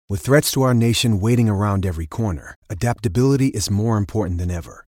With threats to our nation waiting around every corner, adaptability is more important than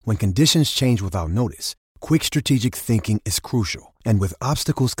ever. When conditions change without notice, quick strategic thinking is crucial. And with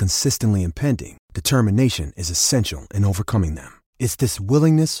obstacles consistently impending, determination is essential in overcoming them. It's this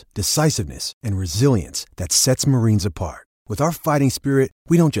willingness, decisiveness, and resilience that sets Marines apart. With our fighting spirit,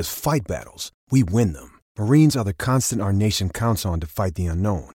 we don't just fight battles, we win them. Marines are the constant our nation counts on to fight the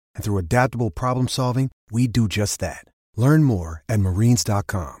unknown. And through adaptable problem solving, we do just that. Learn more at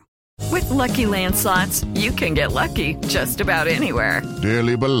marines.com. With Lucky Land Slots, you can get lucky just about anywhere.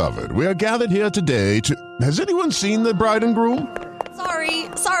 Dearly beloved, we are gathered here today to... Has anyone seen the bride and groom?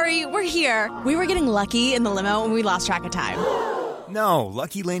 Sorry, we're here. We were getting lucky in the limo and we lost track of time. No,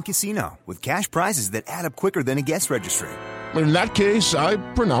 Lucky Land Casino, with cash prizes that add up quicker than a guest registry. In that case, I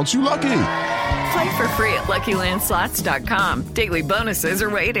pronounce you lucky. Play for free at LuckyLandSlots.com. Daily bonuses are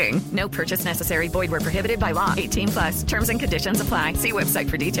waiting. No purchase necessary. Void where prohibited by law. 18+. Terms and conditions apply. See website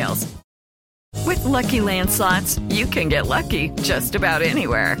for details. With Lucky Land Slots, you can get lucky just about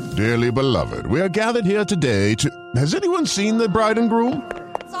anywhere. Dearly beloved, we are gathered here today to... Has anyone seen the bride and groom?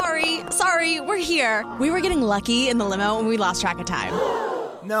 Sorry, we're here. We were getting lucky in the limo and we lost track of time.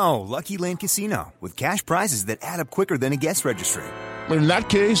 No, Lucky Land Casino, with cash prizes that add up quicker than a guest registry. In that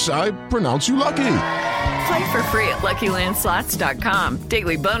case, I pronounce you lucky. Play for free at LuckyLandSlots.com.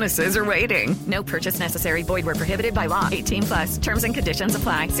 Daily bonuses are waiting. No purchase necessary. Void where prohibited by law. 18+. Terms and conditions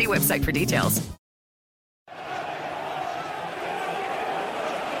apply. See website for details.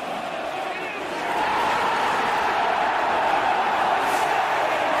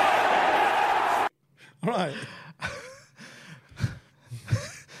 All right.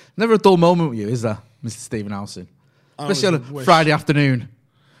 Never a dull moment with you, is there, Mr. Stephen Howson? Especially on a Friday afternoon.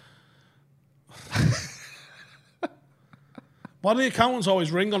 Why do the accountants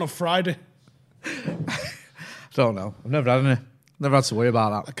always ring on a Friday? Don't know. I've never had any. Never had to worry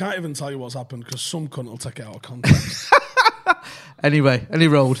about I that. can't even tell you what's happened because some cunt will take it out of context. Anyway, any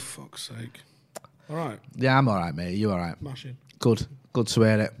road. For fuck's sake. All right. Yeah, I'm all right, mate. You all right? Smashing. Good to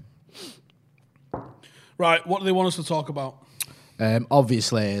hear it. Right, what do they want us to talk about?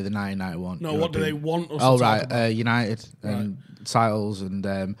 Obviously, the 1991. No, what do they want us to talk talk about? United and titles. And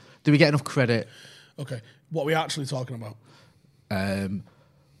do we get enough credit? Okay, what are we actually talking about?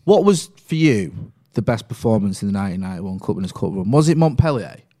 What was, for you, the best performance in the 1991 Cup Winners' Cup run? Was it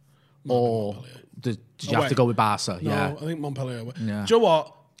Montpellier? Did you have to go with Barca? No, yeah. I think Montpellier. Yeah. Do you know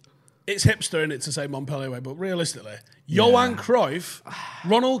what? It's hipster in it to say Montpellier way, but realistically, Johan Cruyff,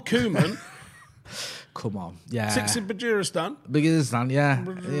 Ronald Koeman... Come on, yeah. Tixi Bajiristan. Bajiristan, yeah.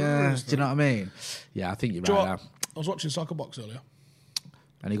 Yeah. Do you know what I mean? Yeah, I think you're right. I was watching Soccer Box earlier.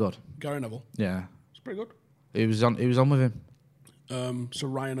 Any good? Gary Neville. Yeah. It's pretty good. Who was on with him? Sir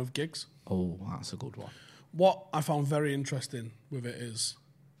Ryan of Giggs. Oh, that's a good one. What I found very interesting with it is,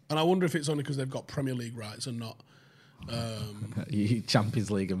 and I wonder if it's only because they've got Premier League rights and not... Champions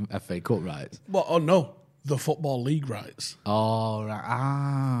League and FA Cup rights? Well, oh no, the Football League rights. Oh,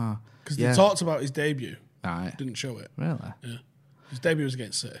 right. Because they talked about his debut. Right. Didn't show it. Really? Yeah. His debut was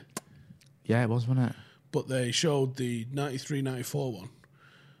against City. Yeah, it was, wasn't it? But they showed the 93-94 one,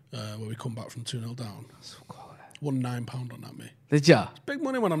 where we come back from 2-0 down. That's quality. Won £9 on that, me. Did ya? It's big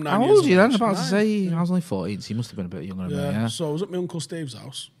money when I'm 9 How years old old. are you then? About to say, I was only 14, so you must have been a bit younger than me, yeah? So I was at my Uncle Steve's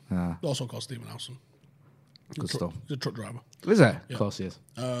house. Yeah. Also called Stephen Howson. Good stuff. He's a truck driver. Is it? Yeah. Of course he is.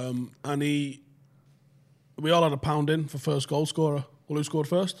 And we all had a pound in for first goal scorer. Well, who scored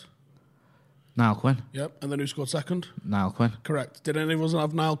first? Niall Quinn. Yep. And then who scored second? Niall Quinn. Correct. Did any of us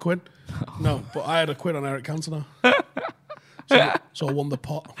have Niall Quinn? No, but I had a quid on Eric Cantona. so I won the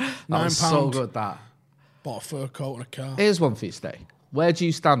pot. £9. So good, that. Bought a fur coat and a car. Here's one for you, Stay. Where do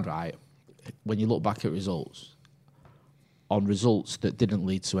you stand, right, when you look back at results, on results that didn't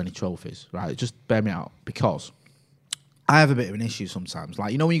lead to any trophies, right? Just bear me out, because I have a bit of an issue sometimes.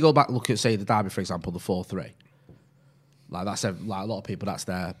 Like, you know, when you go back and look at, say, the derby, for example, the 4-3, like, that's like a lot of people, that's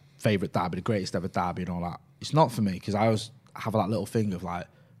their favourite derby, the greatest ever derby and all that. It's not for me, because I always have that little thing of, like,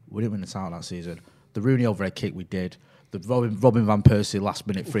 we didn't win the title that season. The Rooney overhead kick, we did. The Robin Van Persie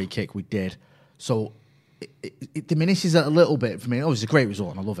last-minute free kick, we did. So it diminishes it a little bit for me. Oh, it's a great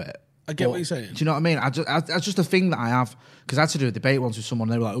result, and I love it. I get what you're saying. Do you know what I mean? It's just a thing that I have, because I had to do a debate once with someone,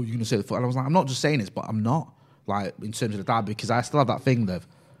 and they were like, oh, you're going to say the foot. And I was like, I'm not just saying this, but I'm not, like, in terms of the derby, because I still have that thing that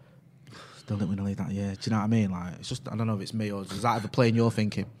still didn't win the league that year. Do you know what I mean? Like, it's just, I don't know if it's me, or does that ever play in your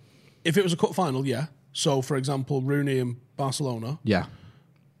thinking? If it was a cup final, yeah. So, for example, Rooney and Barcelona. Yeah.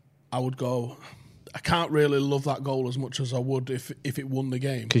 I would go, I can't really love that goal as much as I would if it won the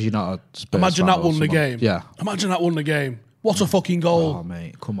game. Because you're not a Spurs Imagine fan that or won the someone. game. Yeah. Imagine that won the game. What a fucking goal. Oh,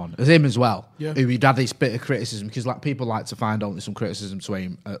 mate, come on. There's him as well. Yeah. Who he'd had this bit of criticism, because like people like to find only some criticism to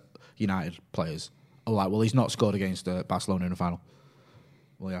aim at United players. Or like, well, he's not scored against Barcelona in the final.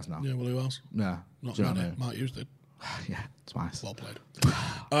 Well, he has now. Yeah, well, who else? Yeah. Not Do you know many. what I mean? Mark Hughes did. Yeah, twice. Well played.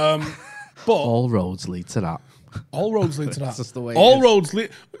 But All roads lead to that. all roads lead to that. That's just the way it all is. roads lead.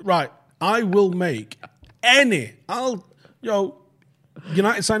 Right. I will make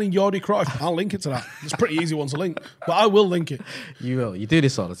United signing Jordi Cruyff. I'll link it to that. It's a pretty easy one to link, but I will link it. You will. You do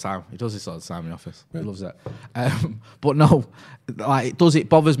this all the time. He does this all the time in the office. He loves it. But no, like it does. It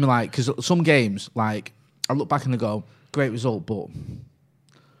bothers me, like because some games, like I look back and I go, great result, but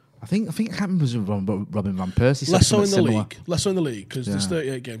I can't remember if it was Robin van Persie. Less so in the similar. league. Less so in the league because there's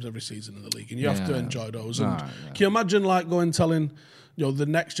 38 games every season in the league, and you have to enjoy those. And Right, yeah. can you imagine like going telling the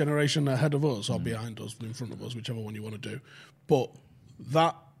next generation ahead of us or behind us, in front of us, whichever one you want to do, but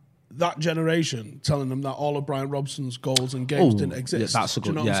that generation telling them that all of Brian Robson's goals and games didn't exist. Yeah, that's a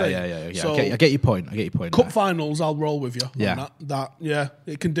good. Do you know what I'm saying? Yeah. So, I get your point. Cup there. finals, I'll roll with you. Yeah. On that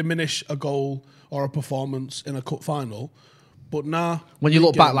it can diminish a goal or a performance in a cup final, but When you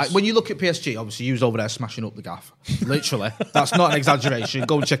look back, games- like when you look at PSG, obviously he was over there smashing up the gaff. Literally, that's not an exaggeration.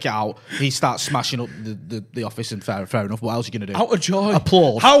 Go and check it out. He starts smashing up the office, and fair enough. What else are you going to do? out of joy,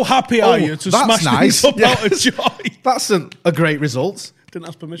 Applaud. How happy are you to that's smash nice. things up Yeah. out of joy? That's a great result. Didn't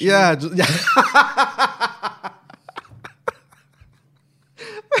ask permission. Yeah.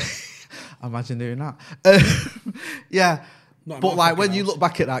 Imagine doing that. Yeah. Not in But my like when fucking you house. look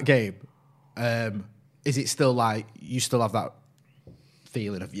back at that game, is it still like you still have that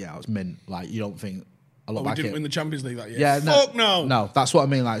feeling of it was mint? Like you don't think I look We back didn't at win the Champions League that year. yeah, Fuck no. No, that's what I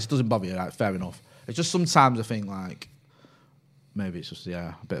mean. Like it doesn't bother you. Like fair enough. It's just sometimes I think like maybe it's just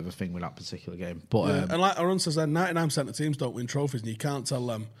a bit of a thing with that particular game. But And like Aaron says, 99% of teams don't win trophies, and you can't tell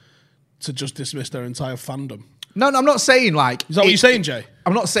them to just dismiss their entire fandom. no, I'm not saying like. Is that what you're saying, Jay?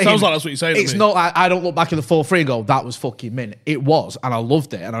 I'm not saying. Sounds like that's what you're saying to It's me. not. I don't look back at the 4-3 and go, "That was fucking mint." It was, and I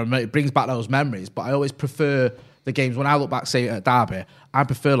loved it, and I remember it brings back those memories. But I always prefer the games when I look back, say at Derby. I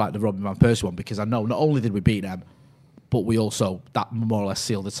prefer like the Robin van Persie one because I know not only did we beat them, but we also that more or less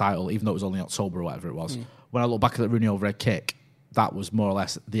sealed the title, even though it was only October or whatever it was. When I look back at the Rooney overhead kick, that was more or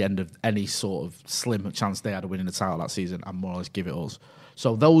less the end of any sort of slim chance they had of winning the title that season, and more or less give it us.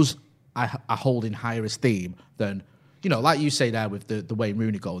 So those I hold in higher esteem than, like you say there with the Wayne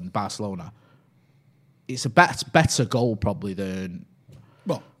Rooney goal in Barcelona. It's a better goal probably than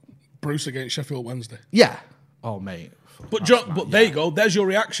Well, Bruce against Sheffield Wednesday. yeah. Oh mate, But That's my- there you go. There's your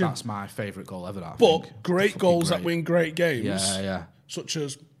reaction. That's my favourite goal ever. That I But think. great Fucking goals great. that win great games. Yeah. Such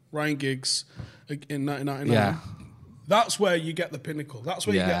as Ryan Giggs in 1999. Yeah. That's where you get the pinnacle. That's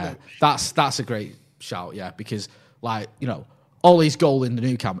where you get That's a great shout, yeah, because Ollie's goal in the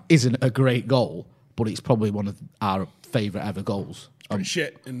Nou Camp isn't a great goal, but it's probably one of our favourite ever goals. pretty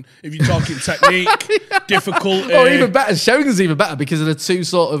shit. And if you're talking technique, difficulty, Or even better, Sheringhams even better because of the two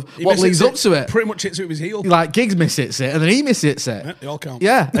sort of he what leads mishits up to it. Pretty much hits it with his heel. Like Giggs mishits it, and then he mishits it. Yeah, they all count.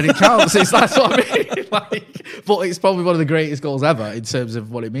 Yeah, and it counts. It's that's what I mean. But it's probably one of the greatest goals ever in terms of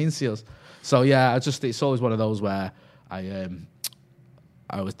what it means to us. So yeah, it's always one of those where I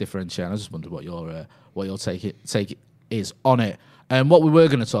always differentiate. And I just wondered what your take is on it. And what we were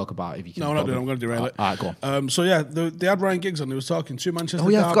going to talk about, if you can. No, we're not doing it. I'm going to derail it. All right, go on. So yeah, they had Ryan Giggs on. They was talking two Manchester. Oh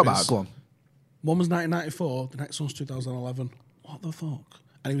yeah, I forgot about derbies. it. Go on. One was 1994. The next one's 2011. What the fuck?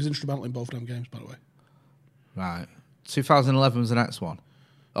 And he was instrumental in both of them games, by the way. Right. 2011 was the next one.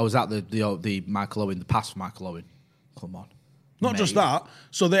 Oh, was that the Michael Owen, the pass for Michael Owen? Come on. Not Mate. just that.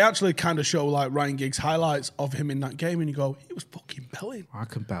 So they actually kind of show like Ryan Giggs highlights of him in that game, and you go, he was fucking belling. I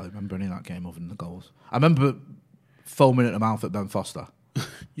can barely remember any of that game other than the goals. I remember foaming at the mouth at Ben Foster.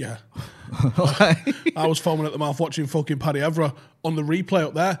 Yeah. I was foaming at the mouth watching fucking Paddy Evra on the replay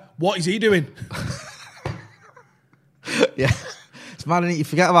up there. What is he doing? Yeah. It's mad, innit? You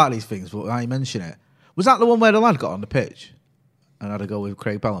forget about these things, but now you mention it. Was that the one where the lad got on the pitch and had a go with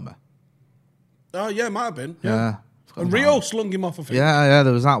Craig Bellamere? Oh, yeah, might have been. Yeah. And Rio slung him off, I think. Yeah,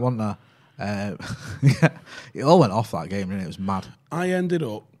 there was that one there. Yeah. It all went off that game, didn't it? It was mad. I ended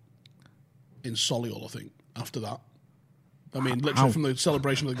up in Solihull, I think, after that. I mean, literally from the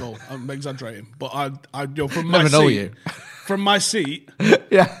celebration of the goal. I'm exaggerating. But I from my Never seat, know you. From my seat,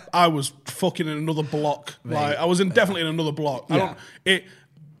 Yeah. I was fucking in another block. Like I was definitely in another block.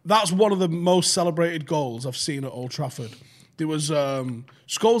 That's one of the most celebrated goals I've seen at Old Trafford. There was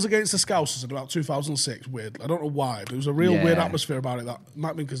Skulls against the Scousers in about 2006. Weird. I don't know why, but there was a real weird atmosphere about it. That might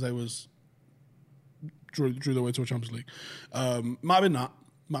have been because they drew their way to a Champions League. Might have been that.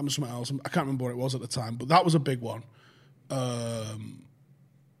 Might have been something else. I can't remember what it was at the time, but that was a big one.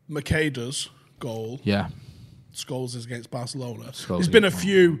 Makeda's goal. Yeah. Scholes is against Barcelona. Scholes There's been a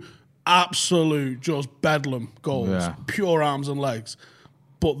few absolute just bedlam goals, Yeah. pure arms and legs.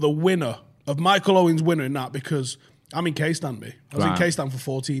 But the winner of Michael Owen's winner in that, because I'm in K-Stand, me. I was in K-Stand for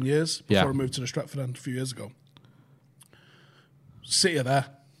 14 years before I moved to the Stretford end a few years ago. City are there.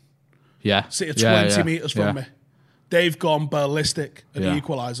 Yeah. City are 20 metres from me. They've gone ballistic at the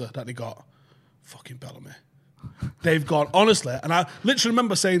equaliser that they got. Fucking Bellamy. They've gone, honestly, and I literally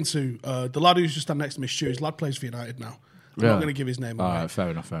remember saying to the lad who's just standing next to me, Stu, his lad plays for United now. I'm not going to give his name away. All right, fair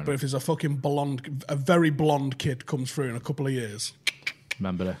enough. But if there's a fucking a very blonde kid comes through in a couple of years.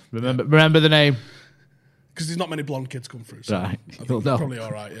 Remember the name. Because there's not many blonde kids come through. So Right. I think he's probably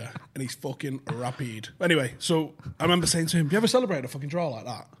all right, yeah. And he's fucking rapid. Anyway, so I remember saying to him, do you ever celebrate a fucking draw like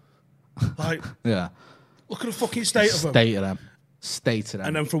that? Like, Yeah. look at the fucking state of them. State of them.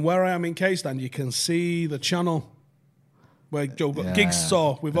 And then from where I am in K-Stand, you can see the channel where Joe Giggs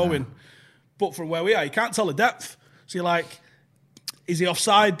saw with Owen. But from where we are, you can't tell the depth. So you're like, is he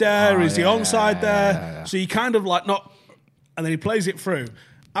offside there? Is he onside there? Yeah. So you kind of like not... And then he plays it through.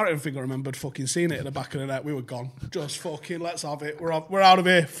 I don't even think I remembered fucking seeing it in the back of the net. We were gone. Just fucking, let's have it. We're out of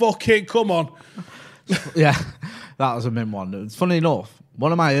here. Fucking, come on. Yeah, that was a min one. It's funny enough,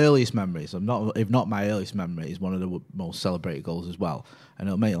 one of my earliest memories, if not my earliest memory, is one of the most celebrated goals as well. And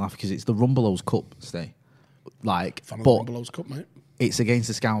it'll make you laugh because it's the Rumbelows Cup, Stay. Like, Fan of the Rumbelows Cup, mate. It's against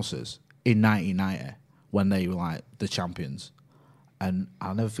the Scousers in 1990 when they were like the champions. And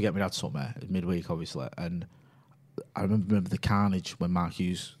I'll never forget my dad took me midweek, obviously. And I remember the carnage when Mark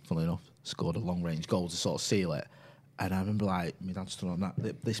Hughes, funnily enough, scored a long range goal to sort of seal it. And I remember like my dad stood on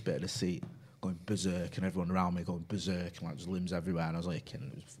this bit of the seat going berserk, and everyone around me going berserk, and like just limbs everywhere. And I was like,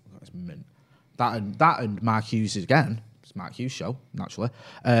 that's mint. That and Mark Hughes again. It's Mark Hughes' show, naturally.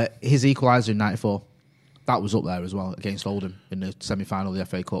 His equaliser in '94. That was up there as well against Oldham in the semi-final of the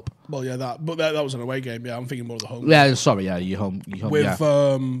FA Cup. Well, yeah, that was an away game. Yeah, I'm thinking more of the home. Yeah, sorry, yeah, you home. With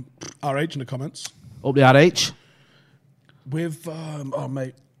yeah. RH in the comments. Up the RH. With oh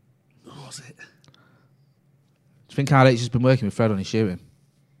mate, who was it? Do you think RH has been working with Fred on his shooting?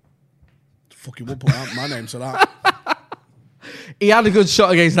 Fucking would put out my name to that. He had a good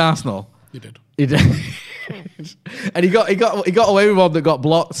shot against Arsenal. He did. And he got away with one that got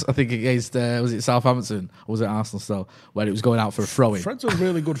blocked, I think, against was it Southampton or was it Arsenal still, when it was going out for a throw-in. Fred's a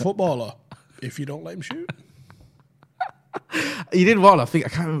really good footballer if you don't let him shoot. He did one, I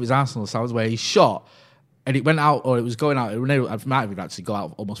can't remember if it was Arsenal or Southampton, where he shot and it went out, or it was going out, it might have actually got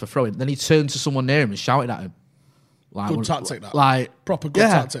out almost for throw-in. Then he turned to someone near him and shouted at him. Like, good tactic, that. Like, proper good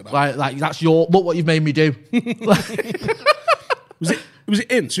tactic, that. Like that's look what you've made me do. Was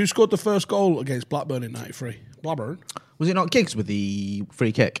it Ince who scored the first goal against Blackburn in '93? Blackburn? Was it not Giggs with the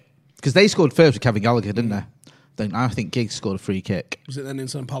free kick? Because they scored first with Kevin Gallagher, didn't they? Then I think Giggs scored a free kick. Was it then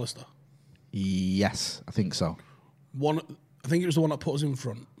Ince and Pallister? Yes, I think so. I think it was the one that put us in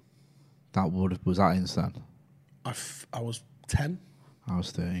front. Was that Ince then? I was 10. I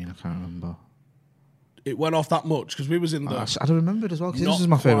was 13. I can't remember. It went off that much because we was in the... I don't remember it as well because Ince was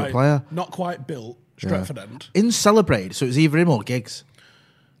my favourite player. Not quite built, Stretford end. Ince celebrated, so it was either him or Giggs.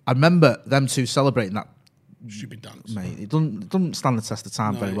 I remember them two celebrating that stupid dance. Mate, it doesn't stand the test of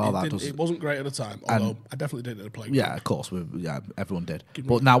time very well. It wasn't great at the time, although I definitely did it at a playground. Yeah, of course. Everyone did.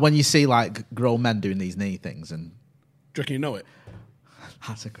 But now when you see like grown men doing these knee things, and do you reckon you know it?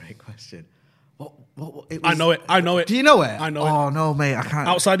 That's a great question. What I know it. Do you know it? I know it. Oh no, mate, I can't.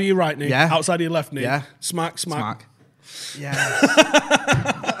 Outside of your right knee, yeah. Outside of your left knee, yeah. Smack. Yeah.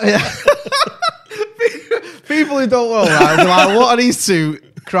 People who don't know, right, will be like, what are these two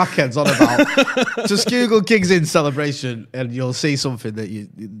crackheads on about? Just Google Giggs in celebration and you'll see something that you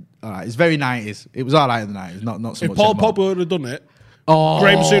all right, it's very 90s. It was all right in the 90s, not so much. If Paul Pogba would have done it, oh,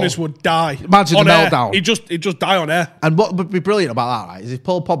 Graham Souness would die. Imagine on the air. meltdown. He'd just die on air. And what would be brilliant about that, right, is if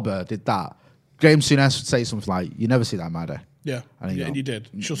Paul Pogba did that, Graham Souness would say something like, "You never see that in my day." Yeah, and you did.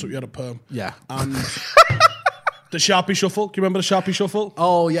 Shut up, you had a perm. Yeah. And the Sharpie Shuffle. Do you remember the Sharpie Shuffle?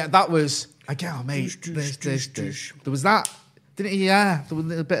 Oh yeah, that was again, oh, mate. There was that, didn't he? Yeah, there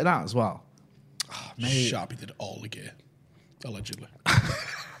was a bit of that as well. Oh, mate. Sharpie did all the gear, allegedly.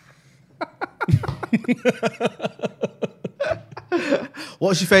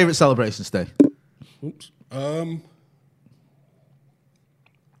 What's your favourite celebration, Steve? Oops.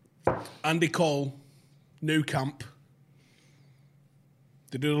 Andy Cole, New Camp.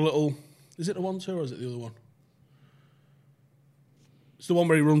 They did a little... Is it the 1-2 or is it the other one? It's the one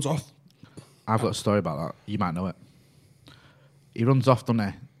where he runs off. I've got a story about that. You might know it. He runs off, doesn't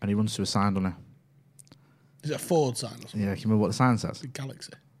he? And he runs to a sign, doesn't he? Is it a forward sign or something? Yeah, can you remember what the sign says? The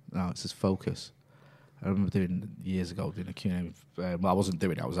Galaxy. No, it says Focus. I remember years ago doing a Q&A with, well, I wasn't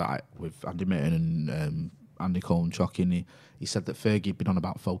doing it, I was with Andy Mitten and Andy Cole and Chalky, and he said that Fergie had been on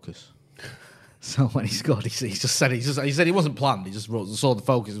about focus. So when he scored, he just said he wasn't planned. He just saw the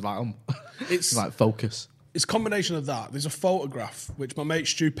focus. Like it's like focus. It's a combination of that. There's a photograph which my mate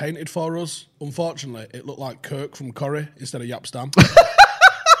Stu painted for us. Unfortunately, it looked like Kirk from Curry instead of Yap Stam.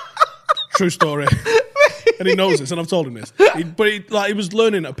 True story. And he knows this, and I've told him this. He was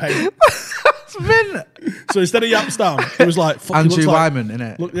learning to paint. So instead of Yap Stam, he was like Andrew Wyman,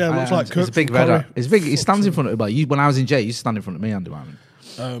 innit? Looks like Kirk. He's a big redder. He's big. He stands in front of me. When I was in jail, he used to stand in front of me, Andrew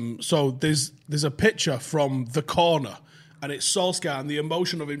Wyman. So there's a picture from the corner, and it's Solskjaer and the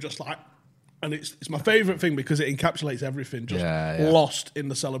emotion of him just like. And it's my favourite thing because it encapsulates everything, just lost in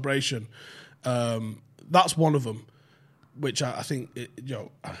the celebration. That's one of them, which I think,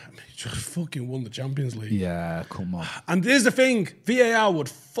 just fucking won the Champions League. Yeah, come on. And here's the thing, VAR would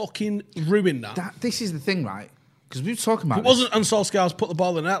fucking ruin that. This is the thing, right? Because we were talking about it wasn't, and Solskjaer's put the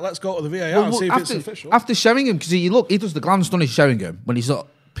ball in the net, let's go to the VAR and see if it's official. After Sheringham, because he does the glance done his Sheringham, when he's not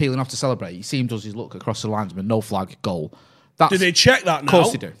peeling off to celebrate, you see him does his look across the linesman, no flag, goal. Did they check that now? Of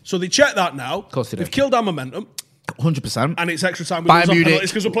course they do. So they check that now. Of course they do. They've killed our momentum. 100%. And it's extra time. Bayern Munich,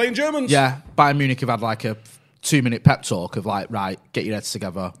 because we're playing Germans. Yeah, Bayern Munich have had like a 2-minute pep talk of like, right, get your heads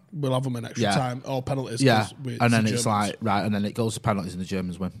together. We'll have them in extra time or penalties. Yeah, and then it's like, right, and then it goes to penalties and the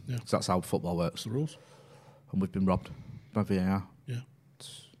Germans win. Yeah. So that's how football works. That's the rules. And we've been robbed by VAR. Yeah.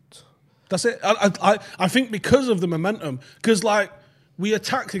 That's it. I think because of the momentum, because like we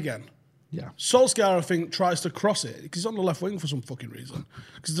attacked again. Yeah. Solskjaer, I think, tries to cross it because he's on the left wing for some fucking reason.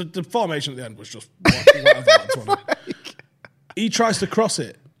 Because the formation at the end was just whatever. He tries to cross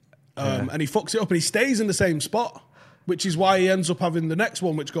it and he fucks it up and he stays in the same spot, which is why he ends up having the next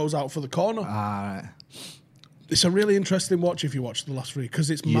one which goes out for the corner. Right. It's a really interesting watch if you watch the last three because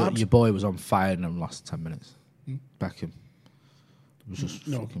it's mad. Your boy was on fire in the last 10 minutes. Beckham. It was just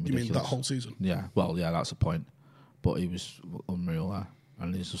fucking ridiculous. You mean that whole season? Yeah. Well, yeah, that's a point. But he was unreal there.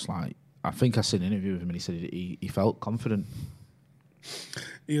 And he's just like, I think I seen an interview with him and he said he felt confident.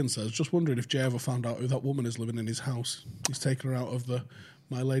 Ian says, just wondering if Jay ever found out who that woman is living in his house. He's taken her out of the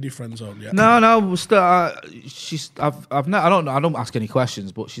my lady friend zone yet. No, still, she's. I don't ask any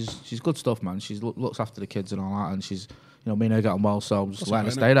questions, but she's good stuff, man. She looks after the kids and all that, and she's, me and her get on well, so I'm just letting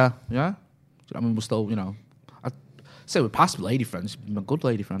her stay there. Yeah, I mean, we're still, I say we're past lady friends. She's a good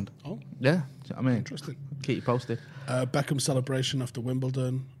lady friend. Oh, yeah. I mean, interesting. Keep you posted. Beckham's celebration after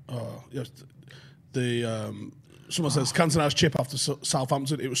Wimbledon. Someone says Cantona's chip after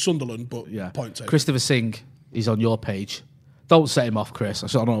Southampton. It was Sunderland, but point taken. Christopher Singh, he's on your page. Don't set him off, Chris. I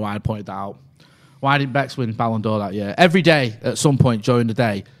don't know why I pointed that out. Why didn't Becks win Ballon d'Or that year? Every day, at some point during the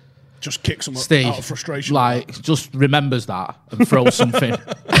day, just kicks him Steve, out of frustration. Just remembers that and throws something.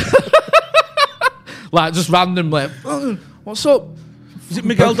 Just randomly, what's up? Is it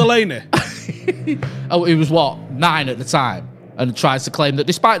Miguel Delaney? Oh, he was 9 at the time, and tries to claim that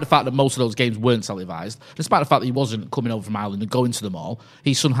despite the fact that most of those games weren't televised, despite the fact that he wasn't coming over from Ireland and going to them all,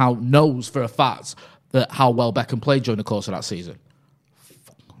 he somehow knows for a fact that how well Beckham played during the course of that season.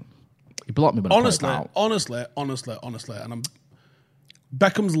 He blocked me when honestly, I honestly, and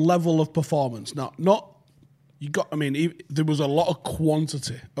Beckham's level of performance. There was a lot of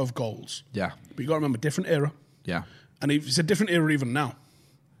quantity of goals. Yeah, but you got to remember, different era. Yeah, and it's a different era even now.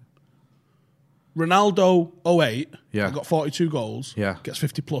 Ronaldo 08 got 42 goals. Yeah, gets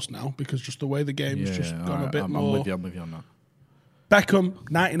 50 plus now because just the way the game's just gone a bit more. I'm with you on that.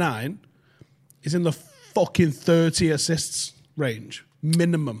 Beckham 99 is in the fucking 30 assists range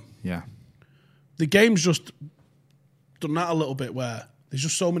minimum. Yeah, the game's just done that a little bit where there's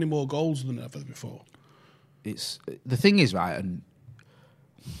just so many more goals than ever before. It's the thing is, right, and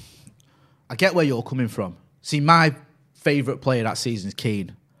I get where you're coming from. See, my favourite player that season is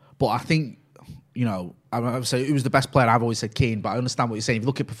Keane, but I think, I would say who was the best player. I've always said Keane, but I understand what you're saying. If you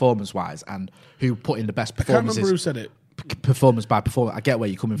look at performance-wise and who put in the best performances, I can't remember who said it. Performance by performance. I get where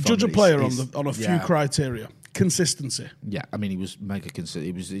you're coming from. Judge a player on a few criteria. Consistency. Yeah, I mean, he was mega consistent.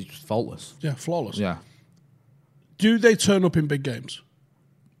 He was faultless. Yeah, flawless. Yeah. Do they turn up in big games?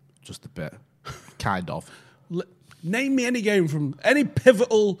 Just a bit. Kind of. Name me any game from any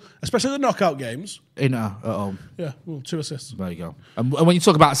pivotal, especially the knockout games. At home. Yeah, 2 assists. There you go. And when you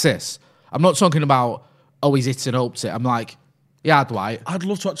talk about assists, I'm not talking about, he's hit and hoped it. I'm like, yeah, Dwight. I'd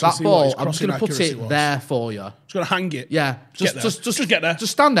love to actually that see ball, what his I'm just going to put it there for you. Just going to hang it. Yeah. Just get there.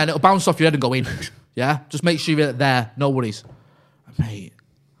 Just stand there and it'll bounce off your head and go in. Yeah? Just make sure you're there. No worries. Mate,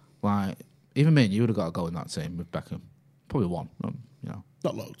 even me and you would have got a goal in that team with Beckham. Probably one.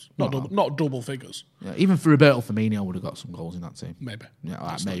 Not loads. Not double figures. Yeah, even for Roberto Firmino would have got some goals in that team. Maybe.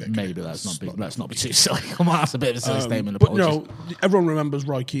 Yeah, maybe. Let's not be too silly. Come on, that's a bit of a silly statement. But everyone remembers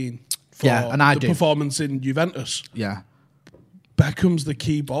Roy Keane for and I the do. performance in Juventus. Yeah. Beckham's the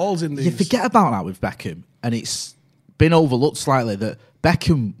key balls in these. You forget about that with Beckham, and it's been overlooked slightly that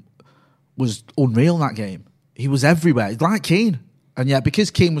Beckham was unreal in that game. He was everywhere. He's like Keane. And yeah,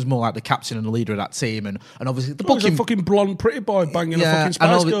 because Keane was more like the captain and the leader of that team, and obviously the He's a fucking blonde pretty boy banging a fucking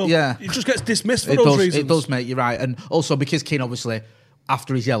Spice Girl. Yeah. He just gets dismissed for those reasons. It does, mate, you're right. And also because Keane obviously,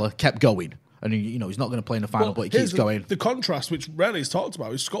 after his yellow, kept going. And he's not going to play in the final, but he keeps going. The contrast, which rarely is talked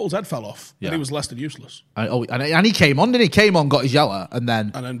about, is Scholes' head fell off, and he was less than useless. And he came on, didn't he? Came on, got his yellow, and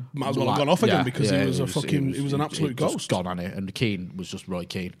then might as well have gone off again because he was an absolute ghost. Just gone on it, and Keane was just Roy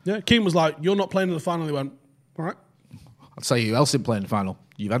Keane. Yeah, Keane was like, "You're not playing in the final." He went, "All right." I'd say who else didn't play in the final?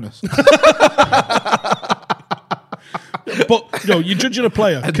 Juventus. But you're judging a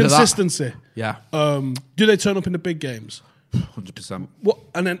player consistency. Yeah. Do they turn up in the big games? 100%. What?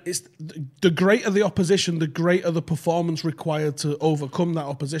 And then it's the greater the opposition, the greater the performance required to overcome that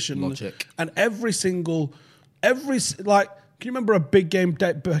opposition. Logic. And can you remember a big game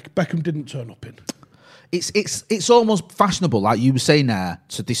Beckham didn't turn up in? It's almost fashionable, like you were saying there,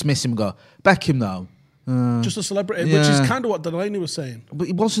 to dismiss him and go, Beckham though. Just a celebrity, which is kind of what Delaney was saying. But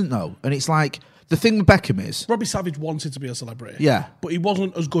he wasn't though. And it's like, the thing with Beckham is... Robbie Savage wanted to be a celebrity. Yeah. But he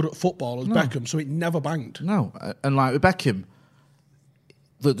wasn't as good at football as Beckham, so it never banged. No. And like with Beckham,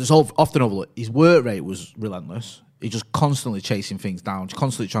 there's often overlooked, his work rate was relentless. He just constantly chasing things down,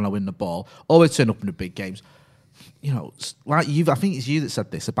 constantly trying to win the ball, always turn up in the big games. Like I think it's you that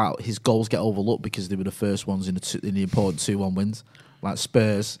said this about his goals get overlooked because they were the first ones in the important 2-1 wins. Like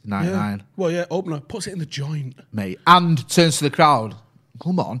Spurs, 99. Yeah. Well, yeah, opener, puts it in the joint. Mate. And turns to the crowd,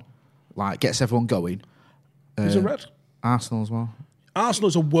 come on. Like, gets everyone going. He's a red. Arsenal as well.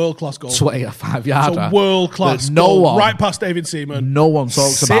 Arsenal's a world-class goal. 25-yarder. It's a world-class goal. Right past David Seaman. No one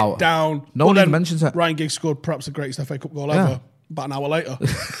talks about. Sit down. No one even mentions it. Ryan Giggs scored perhaps the greatest FA Cup goal ever about an hour later.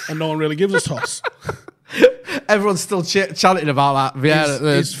 And no one really gives a toss. Everyone's still chanting about that. Yeah,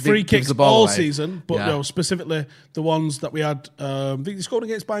 his free kicks all away. Season, but specifically the ones that we had. I think he scored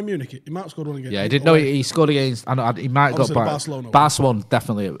against Bayern Munich. He might have scored one against. Yeah, he did. No, he scored against. He might have got Barcelona. Barcelona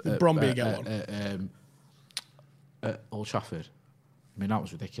definitely. Bromby get one at Old Trafford. I mean, that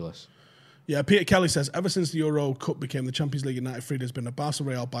was ridiculous. Yeah, Peter Kelly says, ever since the Euro Cup became the Champions League in 93, there's been a Barca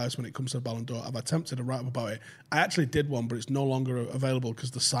Real bias when it comes to the Ballon d'Or. I've attempted to write up about it. I actually did one, but it's no longer available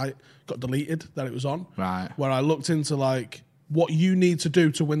because the site got deleted that it was on. Right. Where I looked into what you need to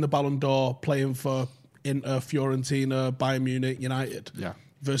do to win the Ballon d'Or playing for Inter, Fiorentina, Bayern Munich, United. Yeah.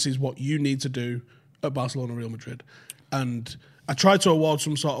 Versus what you need to do at Barcelona, Real Madrid. And I tried to award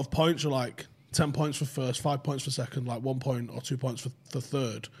some sort of points, or 10 points for first, 5 points for second, 1 point or 2 points for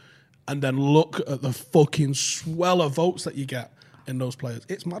third. And then look at the fucking swell of votes that you get in those players.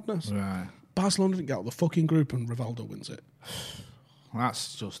 It's madness. Right. Barcelona didn't get out of the fucking group and Rivaldo wins it.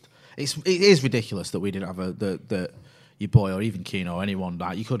 That's just... It is ridiculous that we didn't have your boy or even Keane or anyone.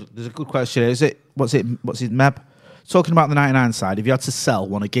 There's a good question. What's his Meb? Talking about the 99 side, if you had to sell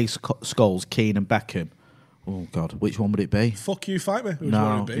one of Giggs, Scholes, Keane and Beckham, oh God, which one would it be? Fuck you, fight me.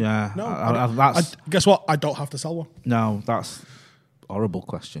 No, yeah. No, guess what? I don't have to sell one. No, that's... horrible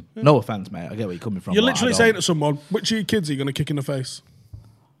question. Yeah. No offense, mate. I get where you're coming from. You're literally saying to someone, which of your kids are you going to kick in the face?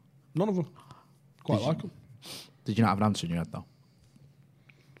 None of them. Quite like them. Did you not have an answer in your head, though?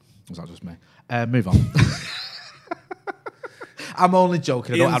 Was that just me? Move on. I'm only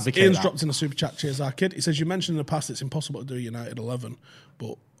joking. I don't advocate Ian's that. dropped in a super chat. Cheers, our kid. He says, you mentioned in the past it's impossible to do United 11,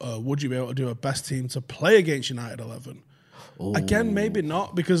 but would you be able to do a best team to play against United 11? Ooh. Again, maybe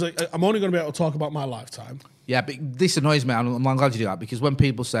not, because I'm only going to be able to talk about my lifetime. Yeah, but this annoys me. I'm glad you do that, because when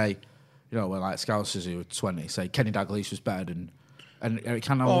people say, when Scousers who are 20 say Kenny Dalglish was better than, and Eric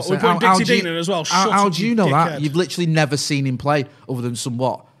Cantona we're putting Dixie Dean in as well. How do you know that? You've literally never seen him play other than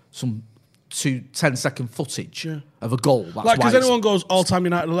some 10-second footage of a goal. That's because anyone goes all-time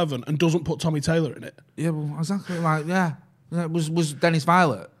United 11 and doesn't put Tommy Taylor in it. Yeah, well, exactly. Was Dennis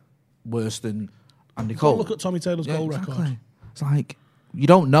Violet worse than Andy Cole? Look at Tommy Taylor's goal record. It's like, you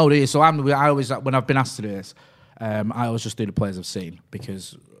don't know, do you? So I always, when I've been asked to do this, I always just do the players I've seen,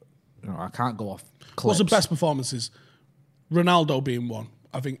 because I can't go off clips. What's the best performances? Ronaldo being one.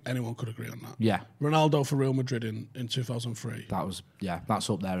 I think anyone could agree on that. Yeah. Ronaldo for Real Madrid in 2003. That's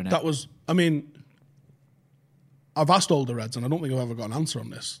up there, innit? That was, I've asked older Reds, and I don't think I've ever got an answer on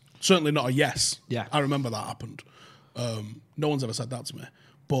this. Certainly not a yes. Yeah. I remember that happened. No one's ever said that to me.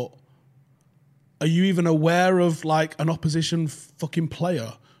 But are you even aware of an opposition fucking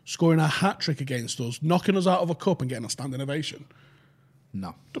player scoring a hat-trick against us, knocking us out of a cup and getting a standing ovation?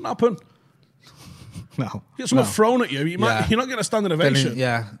 No. Doesn't happen. No. Get someone thrown at you. You're not getting a standing ovation.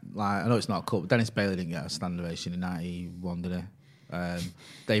 I know it's not a cup. Dennis Bailey didn't get a standing ovation in 91, did he?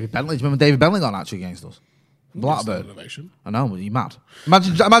 David Bentley. Do you remember David Bentley got an hat-trick against us? Blackburn. Innovation. I know, but you're mad.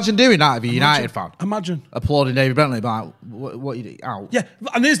 Imagine doing that if you're a United fan. Imagine. Applauding David Bentley, like, what you do? Out. Yeah,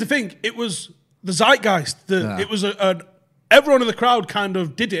 and here's the thing. It was the zeitgeist. It was everyone in the crowd kind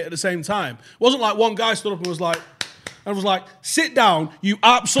of did it at the same time. It wasn't like one guy stood up and was like, sit down, you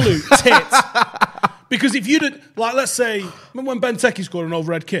absolute tit. Because if you did, like, let's say, remember when Ben Teke scored an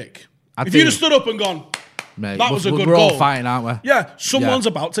overhead kick? If you'd have stood up and gone, mate, that was a good goal. We're all fighting, aren't we? Yeah, someone's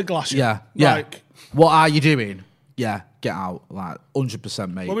about to glass you. Yeah. Like, what are you doing? Yeah, get out. Like,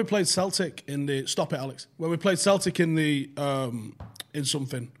 100%, mate. when we played Celtic in the... Stop it, Alex. When we played Celtic in the... in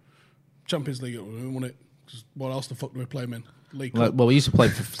something... Champions League, we won it. What else the fuck do we play them in? League Cup. Well, we used to play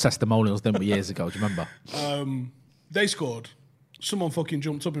for testimonials, didn't we, years ago? Do you remember? They scored. Someone fucking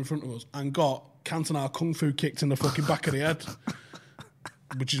jumped up in front of us and got Cantona Kung Fu kicked in the fucking back of the head.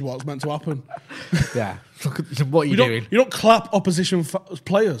 Which is what's meant to happen. Yeah. What are you doing? You don't clap opposition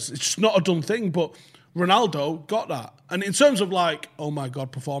players. It's just not a done thing. But Ronaldo got that. And in terms of like, oh my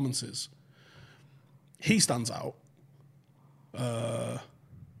God, performances, he stands out.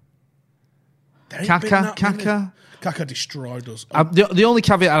 Kaka destroyed us. The only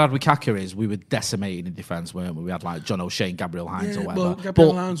caveat I had with Kaka is we were decimated in defence, weren't we? We had like John O'Shea and Gabriel Hines or whatever.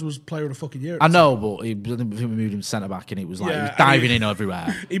 Gabriel Hines was player of the fucking year. I know, but we moved him centre back and it was like he was diving in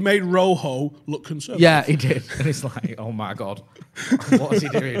everywhere. He made Rojo look conservative. Yeah, he did. And it's like, oh my God, what is he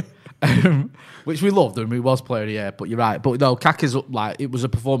doing? Which we loved and he was player of the year, but you're right. But no, Kaka's like, it was a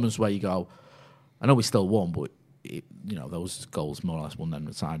performance where you go, I know we still won, but those goals more or less won them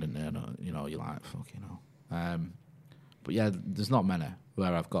the side, didn't they? And, you're like, fuck, But yeah, there's not many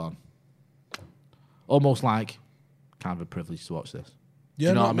where I've gone. Almost like kind of a privilege to watch this. Yeah,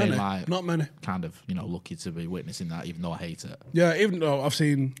 you know not what I mean? many. Like, not many. Kind of, lucky to be witnessing that, even though I hate it. Yeah, even though I've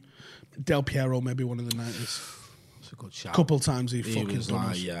seen Del Piero maybe one in the 90s. It's a good shout. Couple times he fucking was done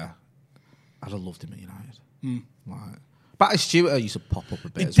like, us. yeah. I'd have loved him at United. Like, Batty Stewart used to pop up a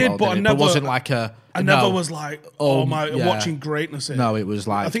bit. He as did, well, but didn't I it? never. But wasn't like a. I never was like, I'm watching greatness here. No, it was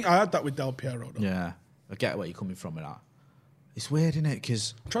like. I think I had that with Del Piero. Though. Yeah, I get where you're coming from with that. It's weird, isn't it?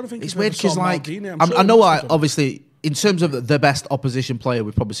 Because I'm trying to think. It's if weird I ever because saw like Maldini. I know obviously in terms of the best opposition player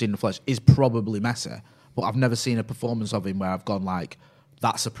we've probably seen in the flesh is probably Messi, but I've never seen a performance of him where I've gone like,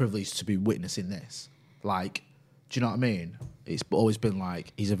 that's a privilege to be witnessing this. Like, do you know what I mean? It's always been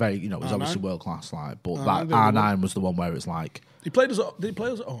like he's a very he's obviously world class. Like, but that R9 was the one where it's like he played did he play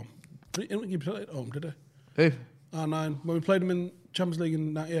us at home? I don't think he played at home, did he? who? R9 when we played him in Champions League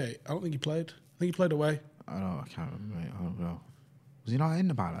in '98. I don't think he played. I think he played away. I can't remember. Mate. I don't know. Was he not in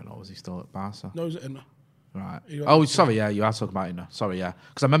the by then, or was he still at Barca? No, he was in there. Right. Oh, sorry. Yeah, you are talking about it. Sorry. Yeah,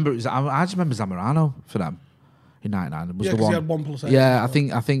 because I remember it was. I just remember Zamorano for them in '99. Was yeah, the one. He had 1+8. Yeah,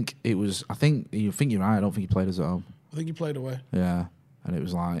 I think it was. I think you're right. I don't think he played us at home. I think he played away. Yeah, and it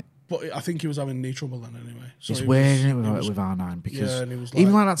was like. But I think he was having knee trouble then anyway. So it's weird, isn't it, with R9 because and he was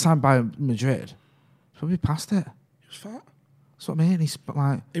even like that time by Madrid, probably past it. He was fat. That's what I mean. He's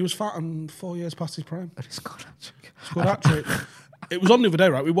like he was fat and 4 years past his prime. And he's got hat-trick. Scored hat-trick. It was on the other day,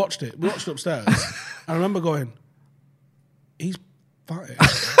 right? We watched it. We watched it upstairs. I remember going, he's fat.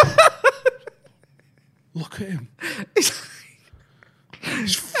 Look at him.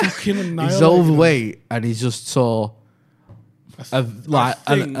 He's fucking annihilated. He's overweight and he's just so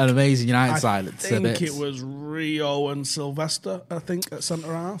an amazing United side. I think it was Rio and Sylvester, I think, at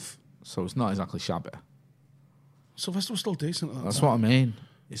centre half. So it's not exactly shabby. Sylvester was still decent at that That's time. what I mean.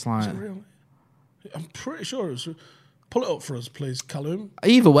 It's like... I'm pretty sure it was... Pull it up for us, please, Callum.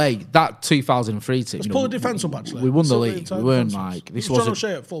 Either way, that 2003 team... Let's pull the defence up, actually. We won the league. We weren't like... This wasn't... John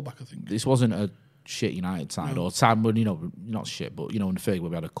O'Shea at full-back, I think. This wasn't a shit United side or time when, not shit, but, in the Fergie where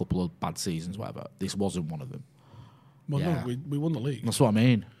we had a couple of bad seasons, whatever. This wasn't one of them. Well, no, we won the league. That's what I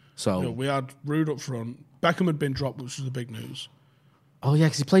mean. So... we had Rude up front. Beckham had been dropped, which was the big news. Oh, yeah,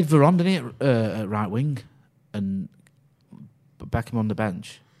 because he played Veron, didn't he, at right wing? And Beckham on the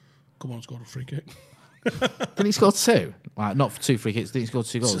bench. Come on, scored a free kick. Didn't he score two? Like, not for 2 free kicks, didn't he score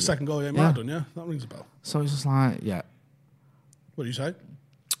 2 goals? It's the second goal, yeah. Done, yeah. That rings a bell. So it's just like, yeah. What do you say?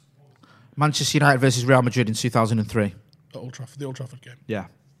 Manchester United versus Real Madrid in 2003. At Old Trafford, the Old Trafford game. Yeah.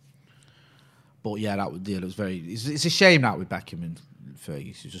 But yeah, it was very... It's a shame that with Beckham and Fergie.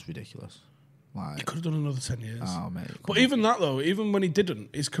 It's just ridiculous. Like, he could have done another 10 years. Oh, mate. But even that, though, even when he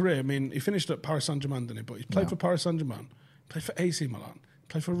didn't, his career, I mean, he finished at Paris Saint-Germain, didn't he? But he played for Paris Saint-Germain, played for AC Milan,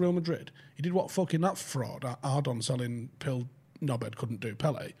 played for Real Madrid. He did what fucking that fraud, Ardon selling pill knobhead couldn't do,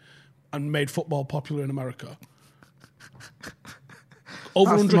 Pele, and made football popular in America.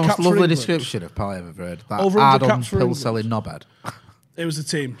 Over That's 100 the most caps for lovely England. description of Pele I've ever heard. That Over 100 Ardon caps for England. pill-selling knobhead. It was the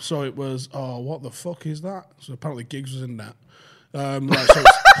team, so it was, what the fuck is that? So apparently Giggs was in that. Right, so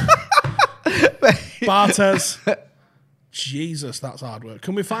Barthez. Jesus, that's hard work.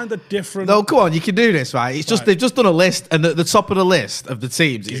 Can we find a different... No, come on, you can do this, right? It's just they've just done a list, and at the top of the list of the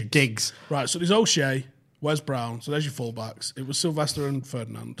teams is Giggs. Right, so there's O'Shea, Wes Brown, so there's your fullbacks. It was Sylvester and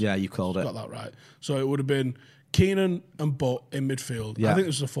Ferdinand. Yeah, you called it. Got that right. So it would have been Keenan and Butt in midfield. Yeah. I think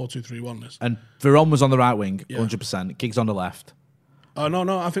this was a 4-2-3-1, this. And Veron was on the right wing, 100%. Giggs on the left. Oh,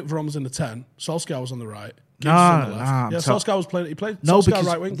 no, I think Veron was in the 10. Solskjaer was on the right. Giggs was on the left. Solskjaer was playing... He played Solskjaer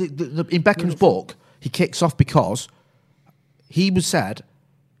right wing. In Beckham's book, he kicks off because he was said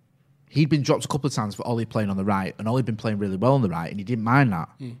he'd been dropped a couple of times for Ollie playing on the right, and Ollie'd been playing really well on the right, and he didn't mind that.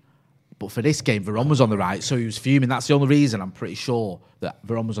 But for this game, Veron was on the right, so he was fuming. That's the only reason I'm pretty sure that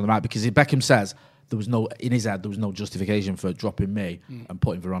Veron was on the right, because Beckham says in his head there was no justification for dropping me and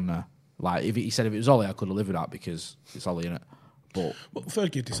putting Veron there. Like he said, if it was Ollie, I could have lived with that because it's Ollie in it. But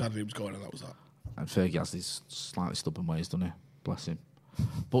Fergie decided he was going, and that was that. And Fergie has these slightly stubborn ways, doesn't he? Bless him.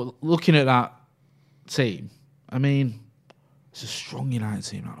 But looking at that team, I mean, it's a strong United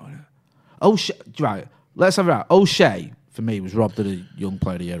team, isn't it? O'Shea, right, let's have it out. O'Shea, for me, was robbed of the Young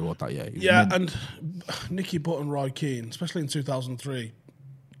Player of the Year award that year. And Nicky Butt and Roy Keane, especially in 2003,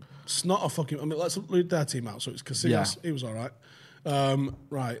 it's not a fucking... I mean, let's leave their team out. So it's Casillas. He was all right.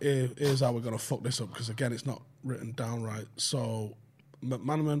 Right, here's how we're going to fuck this up, because, again, it's not written down right. So,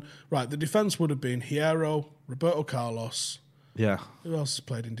 McManaman... Right, the defence would have been Hierro, Roberto Carlos... Yeah. Who else has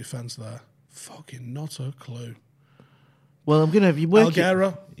played in defence there? Fucking not a clue. Well, I'm going to...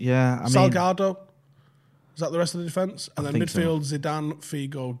 Alguera. Yeah, I mean... Salgado. Is that the rest of the defence? And then midfield, so. Zidane,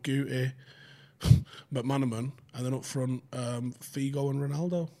 Figo, Guti, McManaman. And then up front, Figo and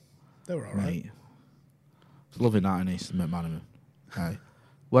Ronaldo. They were all right. Loving that, and he's McManaman. Hey.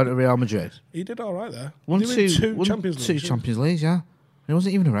 Went to Real Madrid. He did all right there. Won two Champions Leagues. Two Champions Leagues, yeah. He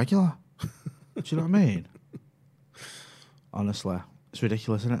wasn't even a regular. Do you know what I mean? Honestly, it's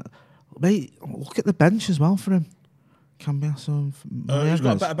ridiculous, isn't it? Mate, look at the bench as well for him. Cambiasso. Who's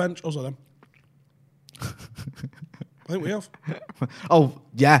got a better bench? Also them. I think we have. Oh,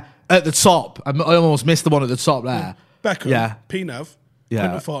 yeah. At the top. I almost missed the one at the top there. Beckham. Yeah. Pinev.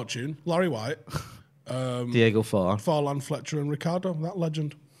 Quinton Fortune. Larry White. Diego Forlan, Fletcher and Ricardo. That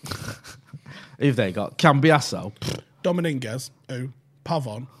legend. Who've they got? Cambiasso. Dominguez. Who?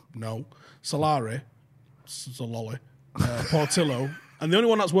 Pavon. No. Solari. Zololi. Portillo. And the only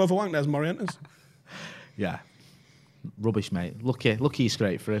one that's worth a wank there is Morientes. Yeah. Rubbish, mate. Lucky he's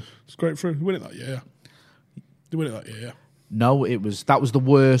straight through. Straight through. They win it that year, yeah. They win it that year, yeah. No, that was the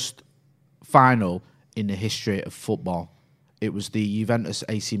worst final in the history of football. It was the Juventus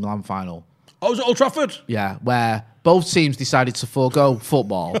AC Milan final. Oh, was it Old Trafford? Yeah, where both teams decided to forego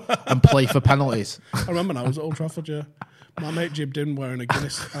football and play for penalties. I remember now, it was at Old Trafford, yeah. My mate Jib Din wearing a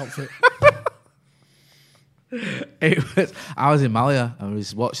Guinness outfit. I was in Malia and we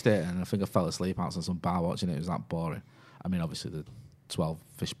watched it, and I think I fell asleep outside some bar watching it. It was that boring. I mean, obviously the 12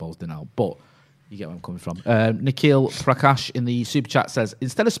 fish bowls didn't help, but you get where I'm coming from. Nikhil Prakash in the super chat says,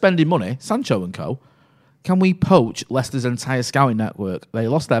 instead of spending money, Sancho and co, can we poach Leicester's entire scouting network? They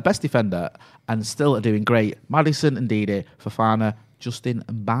lost their best defender and still are doing great. Maddison and Didi, Fofana, Justin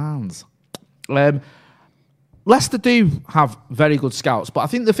and Barnes. Leicester do have very good scouts, but I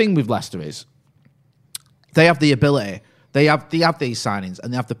think the thing with Leicester is they have the ability. They have these signings,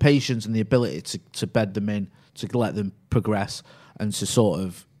 and they have the patience and the ability to bed them in, to let them progress, and to sort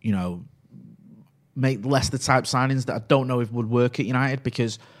of, make Leicester type signings that I don't know if would work at United,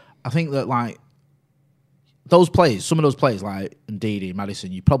 because I think that like those players, some of those players like Ndidi and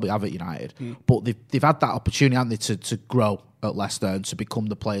Maddison, you probably have at United, but they've had that opportunity, haven't they, to grow at Leicester and to become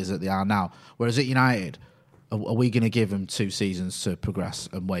the players that they are now. Whereas at United, are we going to give them 2 seasons to progress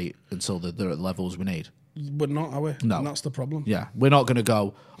and wait until they're at the levels we need? We're not, are we? No. And that's the problem. Yeah, we're not going to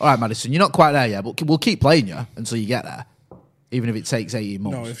go, all right, Maddison, you're not quite there yet, but we'll keep playing you until you get there, even if it takes 18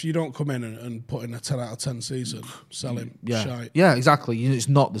 months. No, if you don't come in and put in a 10 out of 10 season, sell him, shite. Yeah, exactly. It's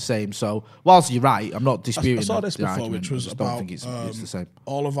not the same. So, whilst you're right, I'm not disputing I saw this before, argument, which was I about don't think it's the same.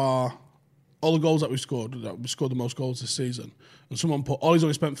 all the goals that we scored the most goals this season. And someone put, Ollie's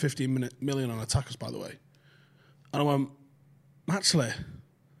only spent 15 million on attackers, by the way. And I went, actually,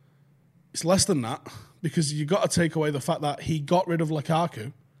 it's less than that, because you got to take away the fact that he got rid of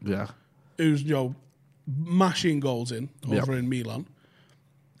Lukaku, who's mashing goals in over in Milan,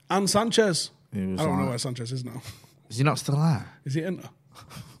 and Sanchez. I don't know where Sanchez is now. Is he not still there? Is he Inter?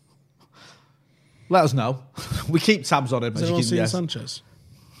 Let us know. We keep tabs on him. Has anyone seen Sanchez?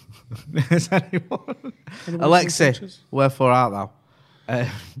 Is anyone? Alexi, wherefore art thou?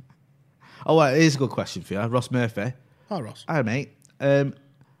 Here's a good question for you, Ross Murphy. Hi, Ross. Hi, mate.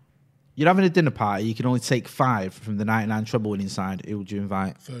 You're having a dinner party. You can only take 5 from the 99 treble winning side. Who would you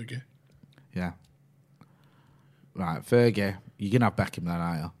invite? Fergie. Yeah. Right, Fergie. You're going to have Beckham then,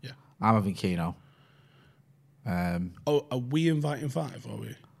 aren't you? Yeah. I'm having Keno. Are we inviting 5, are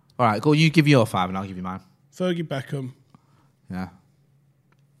we? All right, go. You give your 5 and I'll give you mine. Fergie, Beckham. Yeah.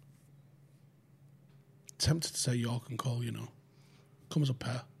 Tempted to say York and Cole, Come as a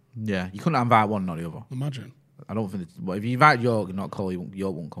pair. Yeah, you couldn't invite one, not the other. Imagine. I don't think... But if you invite York and not Cole,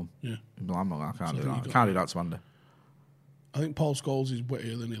 York won't come. Yeah. No, I can't do that. I you can't do that to Andy. I think Paul Scholes is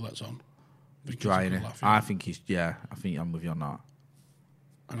wittier than he lets on. He's drying it. I think he's... Yeah, I think I'm with you on that.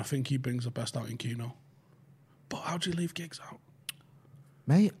 And I think he brings the best out in Keno. But how do you leave Giggs out?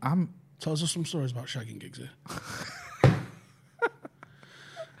 Mate, Tell us some stories about shagging Giggs here.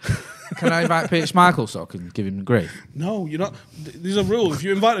 Can I invite Peter Schmeichel so I can give him grief? No, you're not. There's a rule. If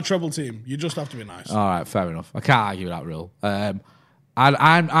you invite a treble team, you just have to be nice. All right, fair enough. I can't argue with that rule.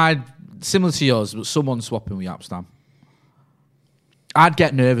 I'd similar to yours, but someone swapping with Yapstam. I'd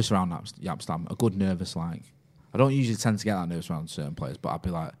get nervous around Yapstam. A good nervous, like. I don't usually tend to get that nervous around certain players, but I'd be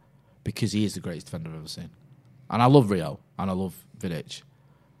like, because he is the greatest defender I've ever seen. And I love Rio, and I love Vidic.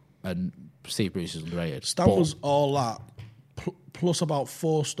 And Steve Bruce is underrated. Stam was all that, plus about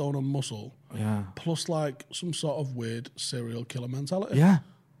 4 stone of muscle. Yeah. Plus like some sort of weird serial killer mentality. Yeah.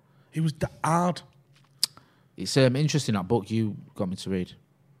 He was hard. It's interesting, that book you got me to read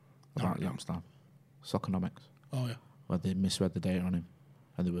about Yapstam. Soccernomics. Oh, yeah. Where they misread the data on him.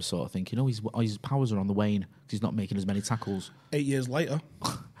 And they were sort of thinking, his powers are on the wane because he's not making as many tackles. 8 years later.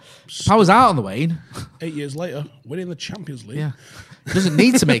 Powers out on the wane. 8 years later, winning the Champions League. Yeah. He doesn't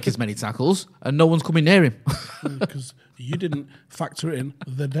need to make as many tackles, and no one's coming near him. Because you didn't factor in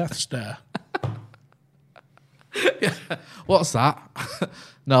the death stare. Yeah. What's that?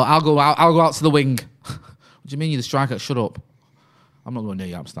 No, I'll go out to the wing. What do you mean you're the striker? Shut up. I'm not going near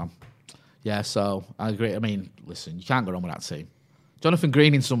Yapstam. Yeah, so I agree. I mean, listen, you can't go wrong with that team. Jonathan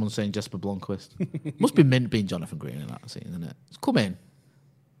Green in someone saying Jesper Blomqvist. Must be mint being Jonathan Green in that scene, isn't it? Come in.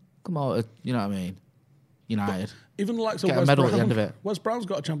 Come on, you know what I mean? United. But even the likes of Get a West medal Brown, at the end of it. West Brown's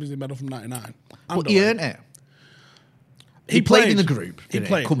got a Champions League medal from 99. But he earned it. He played in the group. He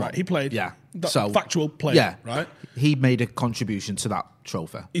played. Come right, on. he played. Yeah. So factual play. Yeah. Right. He made a contribution to that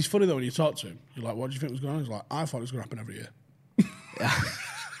trophy. He's funny though when you talk to him. You're like, what do you think was going on? He's like, I thought it was going to happen every year.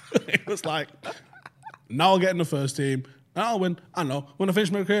 It was like, now I'll get in the first team. And I'll win. I know. When I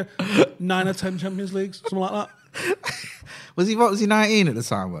finish my career, 9 or 10 Champions Leagues, something like that. Was he 19 at the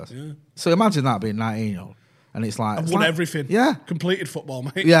time? Yeah. So imagine that being 19-year-old. And it's like... I've won everything. Yeah. Completed football,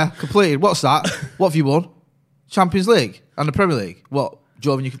 mate. Yeah, completed. What's that? What have you won? Champions League and the Premier League. What?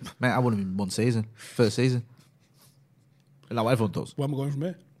 Joven, mate, I won in one season. First season. Isn't that what everyone does? Where am I going from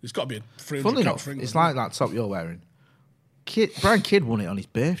here? It's got to be a 300 Funnily cap enough, for England, it's like that top you're wearing. Brian Kidd won it on his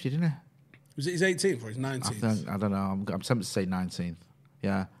birthday, didn't he? Was it his 18th or his 19th? I don't know. I'm tempted to say 19th.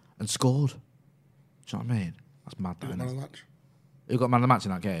 Yeah. And scored. Do you know what I mean? That's mad. Who got man of the match? Who got man of the match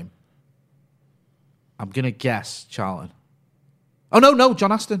in that game? I'm going to guess Charlton. Oh, no,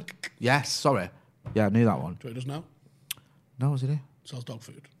 John Aston. Yes, sorry. Yeah, I knew that one. Do you know what he does now? No, was it he? Sells dog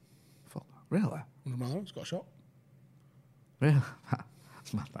food. Fuck. Really? He's got a shop. Really?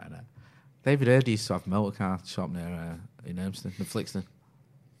 That's mad, that, isn't it? David Hurd used to have a motor car shop near in Urmston, in Flixton.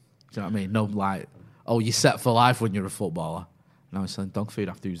 Do you know what I mean? No, like, oh, you're set for life when you're a footballer. Now he's selling dog food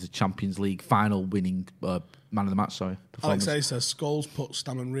after he was the Champions League final winning man of the match, sorry. Alex A says Scholes put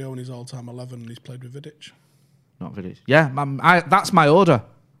Stam and Rio in his all-time 11 and he's played with Vidic. Not Vidic. Yeah, that's my order.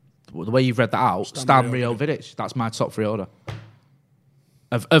 The way you've read that out, Stam, Rio, Vidic. Vidic. That's my top 3 order.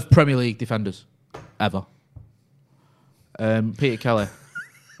 Of Premier League defenders. Ever. Peter Kelly.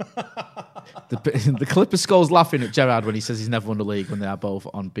 The clip of Scholes laughing at Gerrard when he says he's never won the league when they are both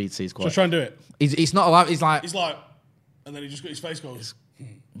on BT squad. So try and do it. He's not allowed. He's like, and then he just got his face goes.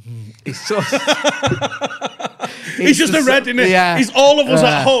 He's so. He's just a red, isn't it? Yeah. He's all of us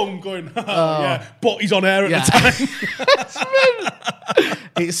at home going, yeah, but he's on air at the time.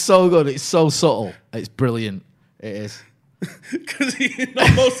 It's so good. It's so subtle. It's brilliant. It is. Because he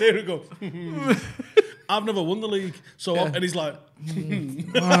almost here and goes, I've never won the league. So and he's like,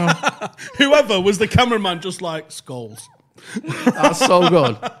 whoever was the cameraman just like, Scholes. That's so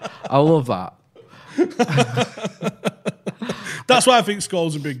good. I love that. That's why I think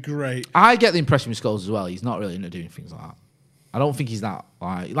Scholes would be great. I get the impression with Scholes as well. He's not really into doing things like that. I don't think he's that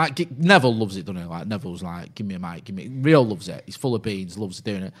like Neville loves it, doesn't he? Like Neville's like, give me a mic, Rio loves it. He's full of beans, loves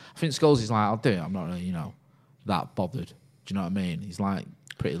doing it. I think Scholes is like, I'll do it. I'm not really, that bothered. Do you know what I mean? He's like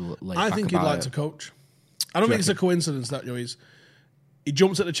pretty laid back. I think he'd like to coach. I don't think it's a coincidence that he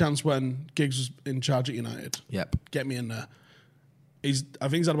jumped at the chance when Giggs was in charge at United. Yep. Get me in there. I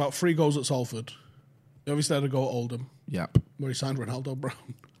think he's had about 3 goals at Salford. He obviously had a go at Oldham. Yep. Where he signed Ronaldo Brown.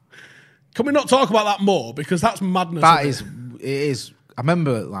 Can we not talk about that more? Because that's madness. It is. I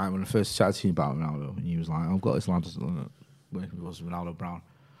remember like when I first chatted to you about Ronaldo, and he was like, "I've got this lad when he was Ronaldo Brown.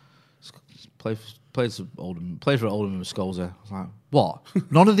 Played for Oldham with Scholes." I was like, "What?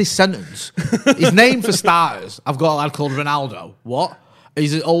 None of this sentence. His name for starters. I've got a lad called Ronaldo. What?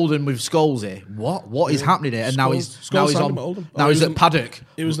 He's at Oldham with Scholes. What is happening here? And now he's at Paddock.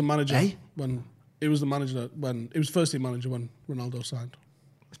 He was the manager when he was first team manager when Ronaldo signed.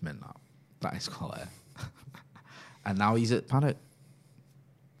 It's meant that is quite. And now he's at Paddock.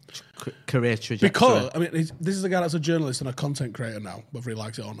 Career trajectory. Because this is a guy that's a journalist and a content creator now, whether he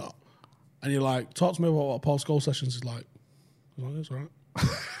likes it or not. And you're like, talk to me about what Paul Scholes sessions is like. It's all right.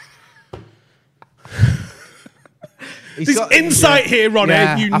 There's insight here,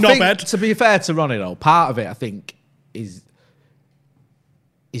 Ronnie, you knobhead. To be fair to Ronnie, though, part of it, I think, is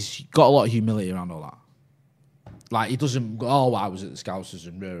he's got a lot of humility around all that. Like, he doesn't go, oh, I was at the Scousers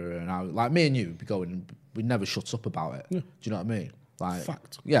and I was, like, me and you would be going, and we never shut up about it. Yeah. Do you know what I mean? Like,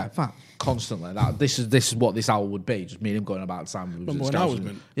 fact. Yeah, fact. Constantly. This is what this hour would be. Just me and him going about the time we was at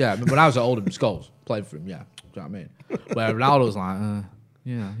Scousers. Yeah, when I was at Oldham Scholes, played for him, yeah. Do you know what I mean? Where Ronaldo was like,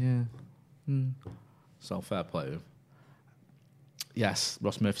 So fair play to him. Yes,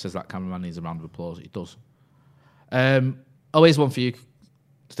 Ross Murphy says that cameraman needs a round of applause. He does. Here's one for you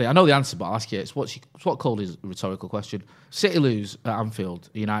today. I know the answer, but I'll ask you. It's what called is a rhetorical question. City lose at Anfield,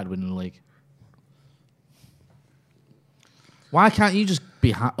 United winning the league. Why can't you just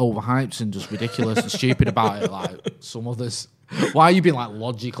be overhyped and just ridiculous and stupid about it like some others? Why are you being like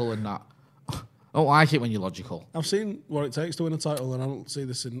logical and that? I don't like it when you're logical. I've seen what it takes to win a title, and I don't see in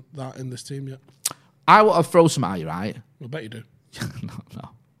this team yet. I want to throw some at you, right? I bet you do. No.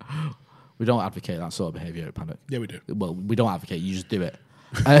 We don't advocate that sort of behaviour at Paddock. Yeah, we do. Well, we don't advocate. You just do it.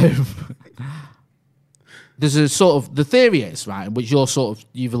 There's a sort of the theory is right, which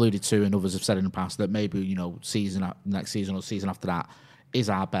you've alluded to, and others have said in the past that maybe next season or season after that is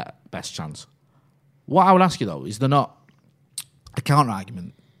our best chance. What I would ask you though is there not a counter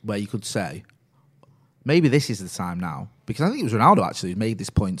argument where you could say maybe this is the time now, because I think it was Ronaldo actually who made this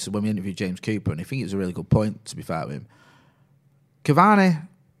point when we interviewed James Cooper, and I think it was a really good point. To be fair to him, Cavani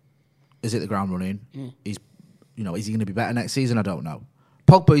is hit the ground running. Is he going to be better next season? I don't know.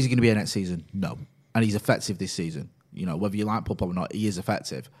 Pogba, is he going to be here next season? No. And he's effective this season. Whether you like Pogba or not, he is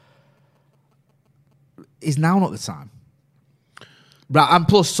effective. Is now not the time? Right, and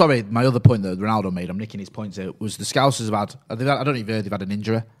plus, sorry, my other point that Ronaldo made, I'm nicking his points here, was the Scousers have had, I don't know if you've heard they've had an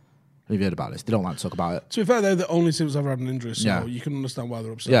injury. Have you heard about this? They don't like to talk about it. To be fair, they're the only teams I've had an injury, so you can understand why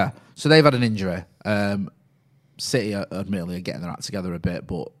they're upset. Yeah, so they've had an injury. City, admittedly, are getting their act together a bit,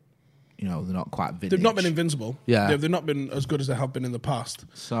 but they're not quite vintage. They've not been invincible. Yeah. They've not been as good as they have been in the past.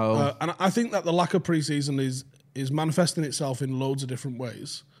 So, and I think that the lack of pre-season is manifesting itself in loads of different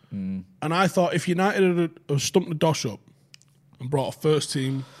ways. And I thought if United had stumped the dosh up and brought a first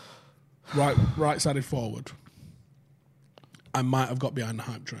team right-sided forward, I might have got behind the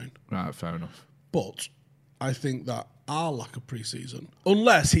hype train. Right, fair enough. But I think that our lack of pre-season,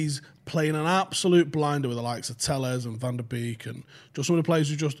 unless he's playing an absolute blinder with the likes of Tellez and Van der Beek and just some of the players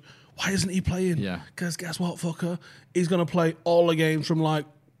who just... Why isn't he playing? Yeah. Because guess what, fucker? He's going to play all the games from like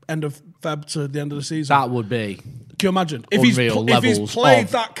end of Feb to the end of the season. That would be. Can you imagine? If he's played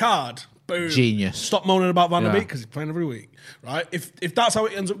that card, boom. Genius. Stop moaning about Van der Beek because he's playing every week. Right? If that's how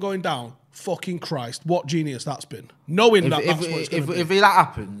it ends up going down, fucking Christ, what genius that's been. Knowing that's what it's going to be. If that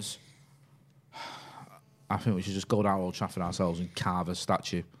happens, I think we should just go down Old Trafford ourselves and carve a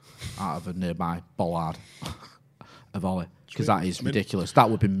statue out of a nearby bollard of Ollie. Because that is ridiculous. That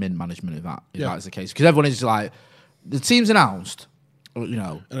would be mint management if that is the case. Because everyone is like, the team's announced,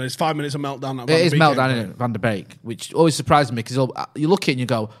 And it's 5 minutes of meltdown. It is meltdown in Van der Beek, which always surprises me because you look at it and you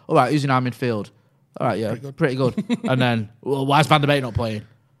go, all right, who's in our midfield? All right, yeah, pretty good. And then, well, why is Van der Beek not playing?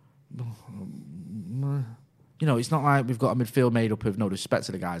 It's not like we've got a midfield made up of no disrespect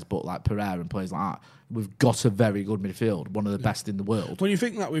to the guys, but like Pereira and players like that, we've got a very good midfield, one of the best in the world. When you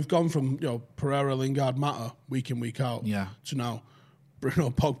think that we've gone from Pereira, Lingard, Mata week in week out, to now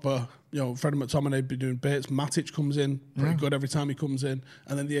Bruno, Pogba, Freddie McTominay be doing bits. Matic comes in pretty good every time he comes in,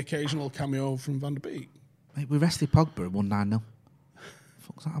 and then the occasional cameo from Van der Beek. Mate, we rested Pogba and won 9-0. What the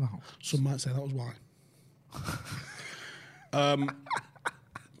fuck's that about? Some might say that was why.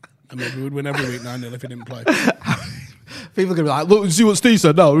 And maybe we'd win every week 9-0 if he didn't play. People are going to be like, look and see what Steve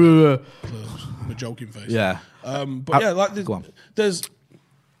said. No. I'm a joking face. Yeah.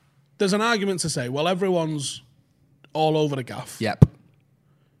 There's an argument to say, well, everyone's all over the gaff. Yep.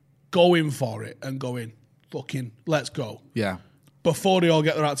 Going for it and going, fucking, let's go. Yeah. before they all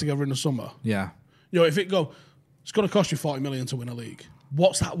get their act together in the summer. Yeah. If it's going to cost you 40 million to win a league.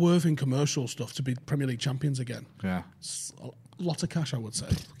 What's that worth in commercial stuff to be Premier League champions again? Yeah. It's a lot of cash, I would say.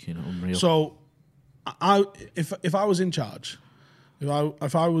 Fucking unreal. So, if I was in charge,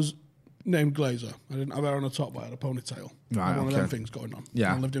 if I was named Glazer, I didn't have hair on the top, but I had a ponytail. Right, I had one of them okay. things going on.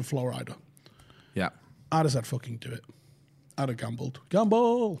 Yeah. I lived in Florida. Yeah. I'd have said fucking do it. I'd have gambled.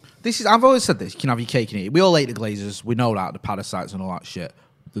 Gamble! I've always said this, you can have your cake and eat it. We all hate the Glazers. We know that, the parasites and all that shit.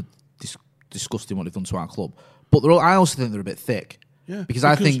 The disgusting what they've done to our club. But I also think they're a bit thick. Yeah. Because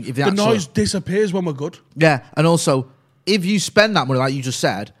I think if the noise disappears when we're good. Yeah, and also, if you spend that money, like you just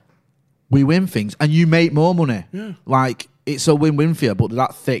said, we win things, and you make more money. Yeah. Like, it's a win-win for you, but they're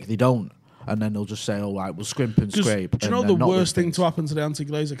that thick, they don't. And then they'll just say, all right, we'll scrimp and scrape. Do you know the worst thing to happen to the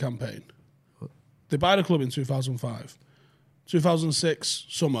anti-Glazer campaign? They buy the club in 2005. 2006,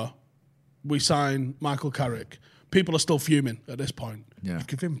 summer, we sign Michael Carrick. People are still fuming at this point. Yeah. You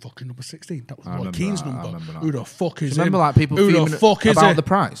give him fucking number 16. That was I Roy remember Keane's that, I number. remember that. Who the fuck is Remember, him? like, people Who fuming the fuck is about it? the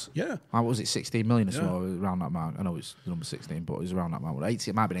price? Yeah. What was it, 16 million or so, Yeah. around that amount? I know it's the number 16, but it was around that amount.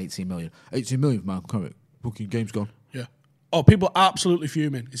 It might have been 18 million. 18 million for Michael Carrick. Fucking game's gone. Yeah. Oh, people are absolutely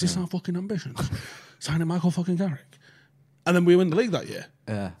fuming. Is this our fucking ambition? Signing Michael fucking Carrick. And then we win the league that year.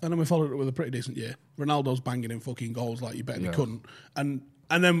 Yeah. And then we followed it with a pretty decent year. Ronaldo's banging in fucking goals like you bet he couldn't. And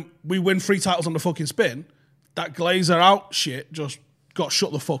then we win 3 titles on the fucking spin. That Glazer out shit just got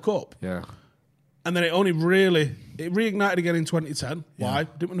shut the fuck up. Yeah. And then it reignited again in 2010. Why?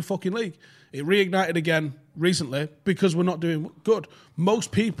 Didn't win the fucking league. It reignited again recently because we're not doing good.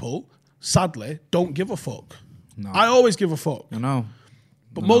 Most people, sadly, don't give a fuck. No. I always give a fuck. I know.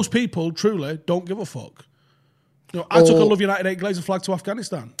 But most people, truly, don't give a fuck. I took a Love United 8 Glazer flag to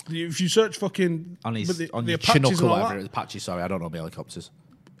Afghanistan. If you search fucking On the your Apaches Chinook and or all whatever it that, is. Apache, sorry, I don't know the helicopters.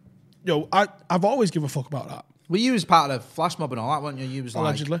 I've always given a fuck about that. Well, you was part of the flash mob and all that, weren't you? You was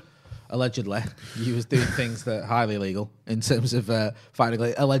Allegedly. Allegedly. You was doing things that are highly illegal in terms of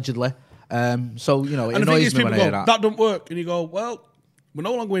fighting allegedly. So, it And the thing annoys is, me people when I hear go, that. that don't work. And you go, well, we're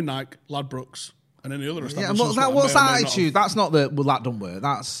no longer in Nike, Ladbrokes, and any other Yeah, establishments. what's that attitude? That's not that don't work.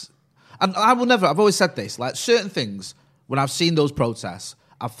 And I will never, I've always said this, like certain things, when I've seen those protests,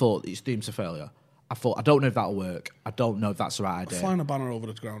 I've thought it's doomed to failure. I thought, I don't know if that'll work. I don't know if that's the right idea. Flying a banner over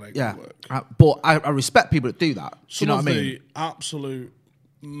the ground ain't going to work. But I respect people that do that. Some do you know of what I mean? the absolute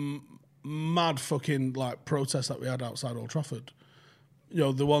mad fucking protests that we had outside Old Trafford,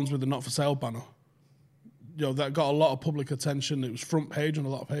 the ones with the not for sale banner, that got a lot of public attention. It was front page on a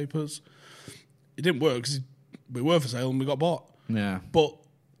lot of papers. It didn't work because we were for sale and we got bought. Yeah. But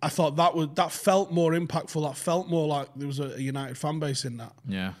I thought that felt more impactful. That felt more like there was a United fan base in that.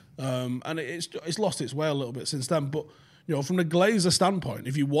 Yeah. And it's lost its way a little bit since then. But from the Glazer standpoint,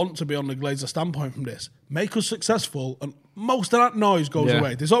 if you want to be on the Glazer standpoint from this, make us successful, and most of that noise goes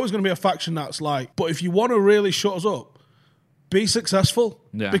away. There's always going to be a faction that's like, but if you want to really shut us up, be successful.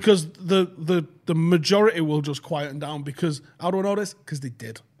 Yeah. Because the majority will just quieten down. Because how do I know this? Because they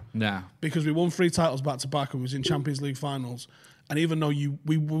did. Yeah. Because we won 3 titles back to back and we was in Champions League finals. And even though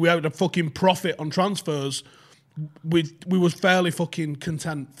we had a fucking profit on transfers, we were fairly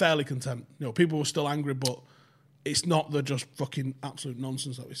content. People were still angry, but it's not the just fucking absolute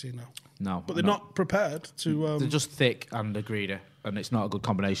nonsense that we see now. No. But they're not prepared to... they're just thick and they're greedy, and it's not a good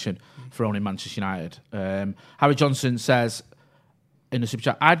combination for owning Manchester United. Harry Johnson says in the super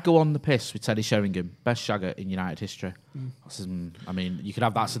chat, I'd go on the piss with Teddy Sheringham, best shagger in United history. I mean, you could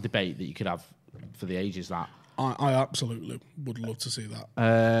have, that's a debate that you could have for the ages, that. I absolutely would love to see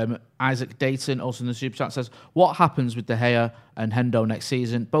that. Isaac Dayton, also in the super chat, says, what happens with De Gea and Hendo next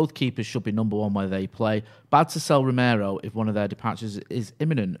season? Both keepers should be number one where they play. Bad to sell Romero if one of their departures is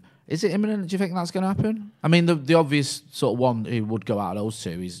imminent. Is it imminent? Do you think that's going to happen? I mean, the obvious sort of one who would go out of those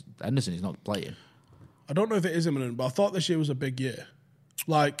two is Henderson. He's not playing. I don't know if it is imminent, but I thought this year was a big year.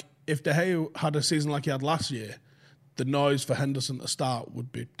 Like, if De Gea had a season like he had last year, the noise for Henderson to start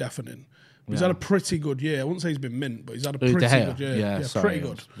would be deafening. He's had a pretty good year. I wouldn't say he's been mint, but he's had a pretty good year. Yeah, sorry, pretty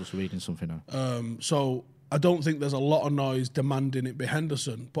good. I was reading something now. So I don't think there's a lot of noise demanding it be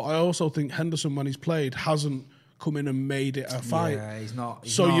Henderson. But I also think Henderson, when he's played, hasn't come in and made it a fight. Yeah, he's not.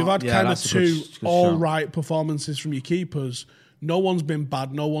 You've had kind of two all right performances from your keepers. No one's been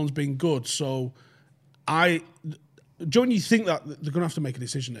bad. No one's been good. So John, you think that they're going to have to make a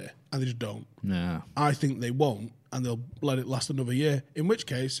decision here, and they just don't. Yeah. I think they won't, and they'll let it last another year, in which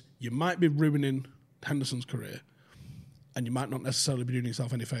case you might be ruining Henderson's career, and you might not necessarily be doing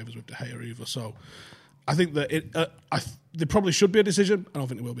yourself any favours with De Gea either. So I think that there probably should be a decision. I don't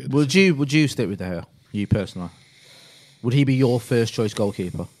think there will be a decision. Would you stick with De Gea, you personally? Would he be your first choice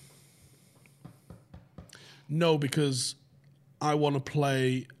goalkeeper? No, because I want to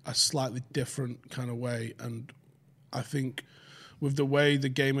play a slightly different kind of way, and I think with the way the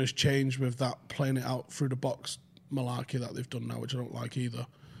game has changed with that playing it out through the box malarkey that they've done now, which I don't like either,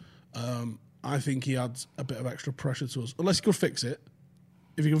 I think he adds a bit of extra pressure to us. Unless he could fix it.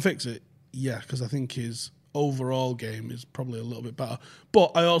 If he can fix it, yeah, because I think his overall game is probably a little bit better.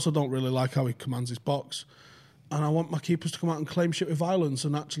 But I also don't really like how he commands his box. And I want my keepers to come out and claim shit with violence,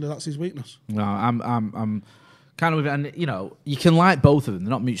 and actually that's his weakness. No, I'm kind of with it, and you know, you can like both of them. They're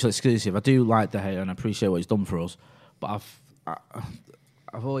not mutually exclusive. I do like De Gea and I appreciate what he's done for us, but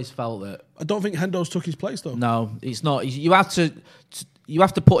I've always felt that I don't think Hendo's took his place though. No, it's not. You have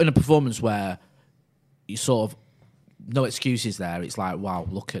to put in a performance where you sort of no excuses there. It's like, wow,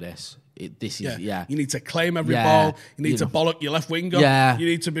 look at this. This is You need to claim every ball. You need to bollock your left winger. Yeah. You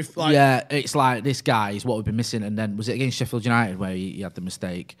need to be like... Yeah, it's like this guy is what we've been missing. And then was it against Sheffield United where he had the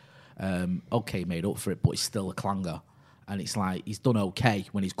mistake? Okay, made up for it, but he's still a clanger. And it's like he's done okay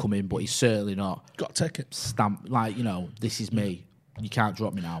when he's come in, but he's certainly not... Got to take it. Stamp, like, you know, this is me. You can't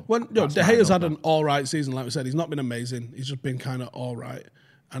drop me now. De Gea's had an all right season, like we said. He's not been amazing. He's just been kind of all right.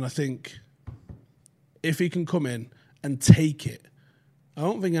 And I think if he can come in and take it, I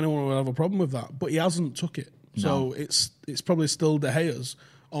don't think anyone will have a problem with that, but he hasn't took it, so it's probably still De Gea's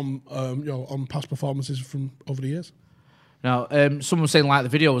on past performances from over the years. Now, someone was saying like the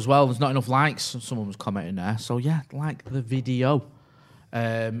video as well. There's not enough likes. Someone was commenting there, so yeah, like the video.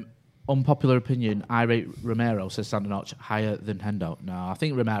 Unpopular opinion: I rate Romero, says Sander Notch, higher than Hendo. No, I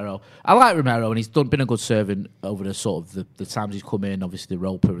think Romero. I like Romero, and he's been a good servant over the sort of the times he's come in. Obviously, the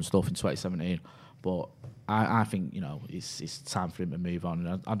Roper and stuff in 2017, but. I think, you know, it's time for him to move on.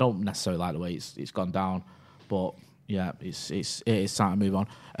 And I don't necessarily like the way it's gone down, but yeah, it is time to move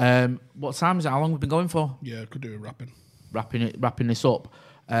on. What time is it? How long have we been going for? Yeah, could do a wrapping this up.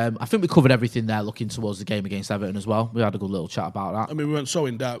 I think we covered everything there, looking towards the game against Everton as well. We had a good little chat about that. I mean, we went so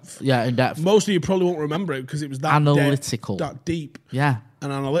in depth. Yeah, in depth. Most of you probably won't remember it because it was that analytical, that deep. Yeah.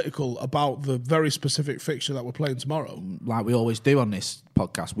 And analytical about the very specific fixture that we're playing tomorrow. Like we always do on this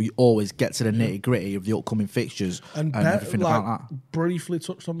podcast, we always get to the nitty gritty of the upcoming fixtures and everything about that. Briefly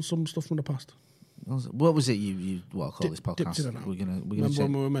touched on some stuff from the past. What was it you call this podcast? Remember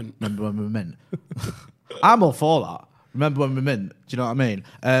when we were meant. Remember when we were meant. I'm all for that. Remember when we meant. Do you know what I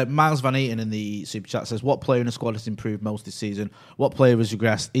mean? Miles Van Eaton in the super chat says, "What player in the squad has improved most this season? What player has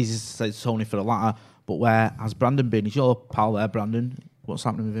regressed?" Easy to say Tony for the latter, but where has Brandon been? Is your pal there, Brandon? What's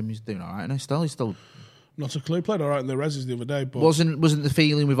happening with him? He's doing all right, and he's still not a clue. Played all right in the reses the other day, but wasn't the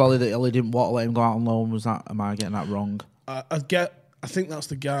feeling with Ollie that Ollie didn't want to let him go out on loan? Am I getting that wrong? I think that's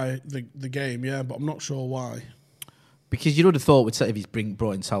the guy, the game, yeah, but I'm not sure why. Because you would have thought if he's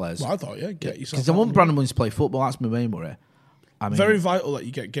brought in Tellez. Well, I thought, yeah, get yourself. Because I want Brandon Williams to play football. That's my main worry. I mean, very vital that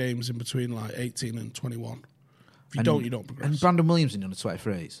you get games in between like 18 and 21. If you don't, you don't progress. And Brandon Williams in the under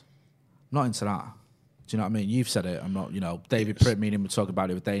 23s. Not into that. Do you know what I mean? You've said it. I'm not. You know, David Pritt, me and him were talking about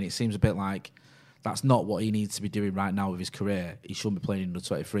it the other day, and it seems a bit like that's not what he needs to be doing right now with his career. He shouldn't be playing in the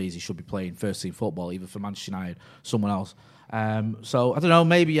 23s. He should be playing first team football, either for Manchester United, someone else. So I don't know.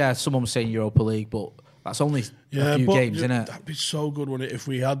 Maybe someone was saying Europa League, but that's only a few games, isn't it? That'd be so good, wouldn't it, if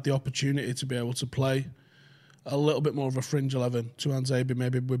we had the opportunity to be able to play a little bit more of a fringe 11. Tuan Zabi,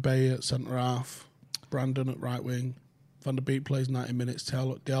 maybe with Bay at centre half, Brandon at right wing, Van der Beek plays 90 minutes,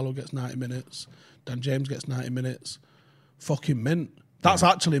 Diallo gets 90 minutes, Dan James gets 90 minutes. Fucking mint. That's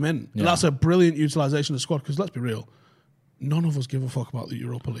actually mint. Yeah. And that's a brilliant utilisation of the squad, because let's be real, none of us give a fuck about the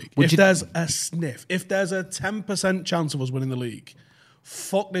Europa League. If there's a sniff, if there's a 10% chance of us winning the league,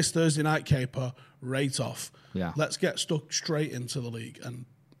 fuck this Thursday night caper, rate off. Yeah. Let's get stuck straight into the league and,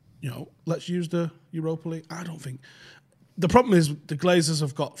 let's use the Europa League. I don't think... The problem is the Glazers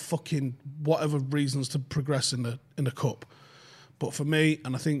have got fucking whatever reasons to progress in the cup. But for me,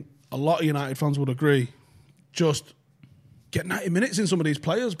 and I think a lot of United fans would agree, just get 90 minutes in some of these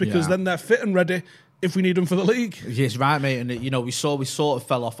players, because then they're fit and ready if we need them for the league. Yes, right, mate. And we sort of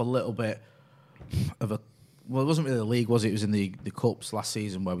fell off a little bit of a... Well, it wasn't really the league, was it? It was in the cups last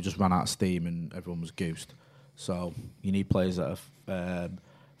season where we just ran out of steam and everyone was goosed. So you need players that are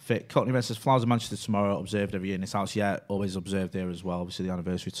fit. Courtney Red says, Flowers of Manchester tomorrow, observed every year in this house. Yeah, always observed here as well. Obviously the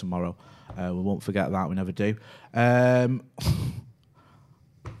anniversary tomorrow. We won't forget that, we never do.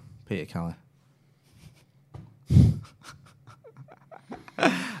 Peter Kelly.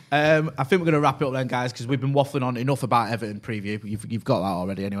 I think we're going to wrap it up then, guys, because we've been waffling on enough about Everton preview. You've got that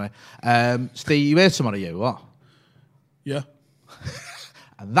already anyway. Steve, you here tomorrow, you? What? Yeah.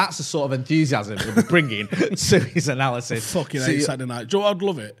 And that's the sort of enthusiasm we're bringing to his analysis. Fucking hate Saturday night. Joe, I'd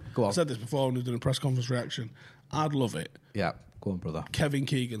love it. Go on. I said this before when we were doing a press conference reaction. I'd love it. Yeah, go on, brother. Kevin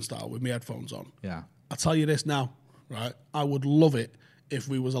Keegan style with my headphones on. Yeah. I'll tell you this now, right? I would love it if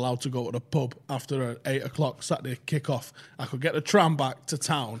we was allowed to go to the pub after an 8 o'clock Saturday kickoff. I could get the tram back to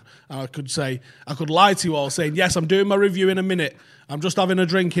town and I could lie to you all saying, yes, I'm doing my review in a minute. I'm just having a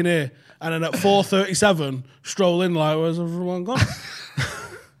drink in here. And then at 4:37, stroll in like, where's everyone gone?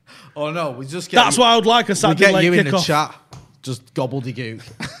 Oh no, we just get That's why I would like a Saturday late kickoff. We get you in the chat, just gobbledygook.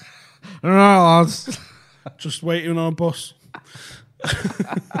 All right, lads. Just waiting on a bus. But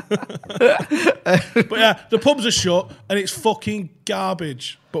yeah, the pubs are shut and it's fucking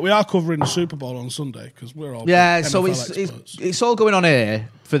garbage. But we are covering the Super Bowl on Sunday because we're all NFL so it's all going on here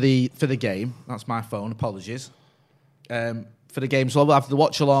for the game. That's my phone. Apologies. For the game, so we'll have the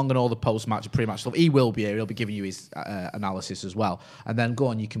watch along and all the post match and pre match stuff. He will be here. He'll be giving you his analysis as well. And then go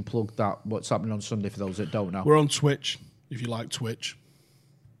on, you can plug that. What's happening on Sunday for those that don't know? We're on Twitch. If you like Twitch,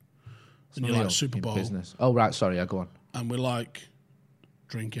 and you like Super Bowl business. Oh right, sorry. Yeah, go on. And we like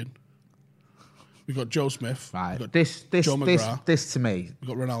drinking. We've got Joe Smith. Right. We've got This Joe McGrath. this to me. We've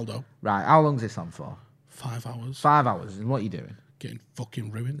got Ronaldo. Right. How long's this on for? 5 hours. 5 hours. And what are you doing? Getting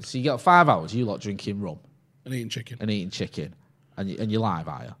fucking ruined. So you got 5 hours. You lot drinking rum And eating chicken. And you're live,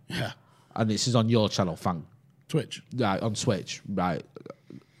 are you? Yeah. And this is on your channel, Twitch. Right, on Twitch. Right.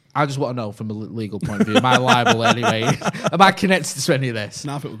 I just want to know from a legal point of view, am I liable anyway? Am I connected to any of this?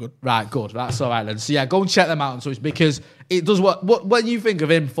 Nah, I think we're good. Right, good. That's all right then. So yeah, go and check them out on Twitch because it does what when you think of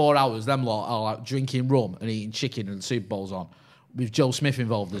him 4 hours, them lot are like drinking rum and eating chicken and the Super Bowl's on. With Joe Smith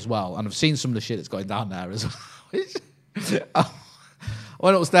involved as well. And I've seen some of the shit that's going down there as well. I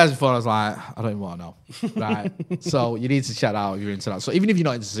went upstairs before and I was like, I don't even want to know. Right. So you need to check that out if you're into that. So even if you're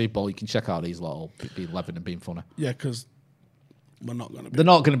not into Super Bowl, you can check out these lot all being loving and being funny. Yeah, because we're not going to be. They're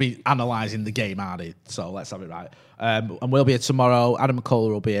not going to be analysing the game, are they? So let's have it right. And we'll be here tomorrow. Adam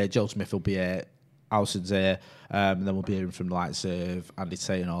McCullough will be here. Joe Smith will be here. Howson's here. And then we'll be hearing from the likes of Andy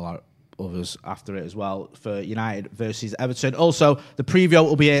Tate and all our others after it as well for United versus Everton. Also, the preview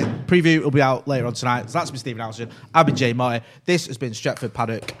will be out later on tonight. So that's been Stephen Howson. I've been Jay Motti. This has been Stretford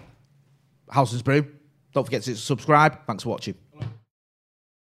Paddock, Howson's Brew. Don't forget to subscribe. Thanks for watching.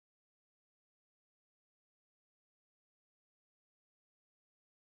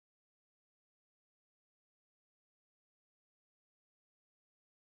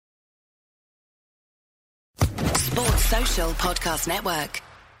 Sports Social Podcast Network.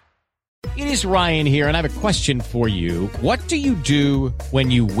 It is Ryan here, and I have a question for you. What do you do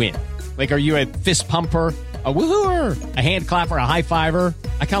when you win? Like, are you a fist pumper, a woohooer, a hand clapper, a high fiver?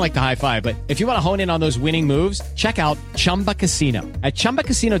 I kind of like the high five, but if you want to hone in on those winning moves, check out Chumba Casino. At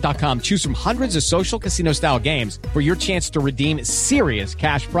ChumbaCasino.com, choose from hundreds of social casino-style games for your chance to redeem serious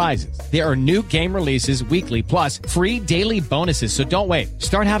cash prizes. There are new game releases weekly, plus free daily bonuses, so don't wait.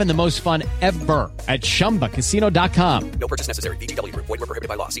 Start having the most fun ever at ChumbaCasino.com. No purchase necessary. VGW Group. Void where prohibited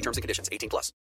by law. See terms and conditions. 18+.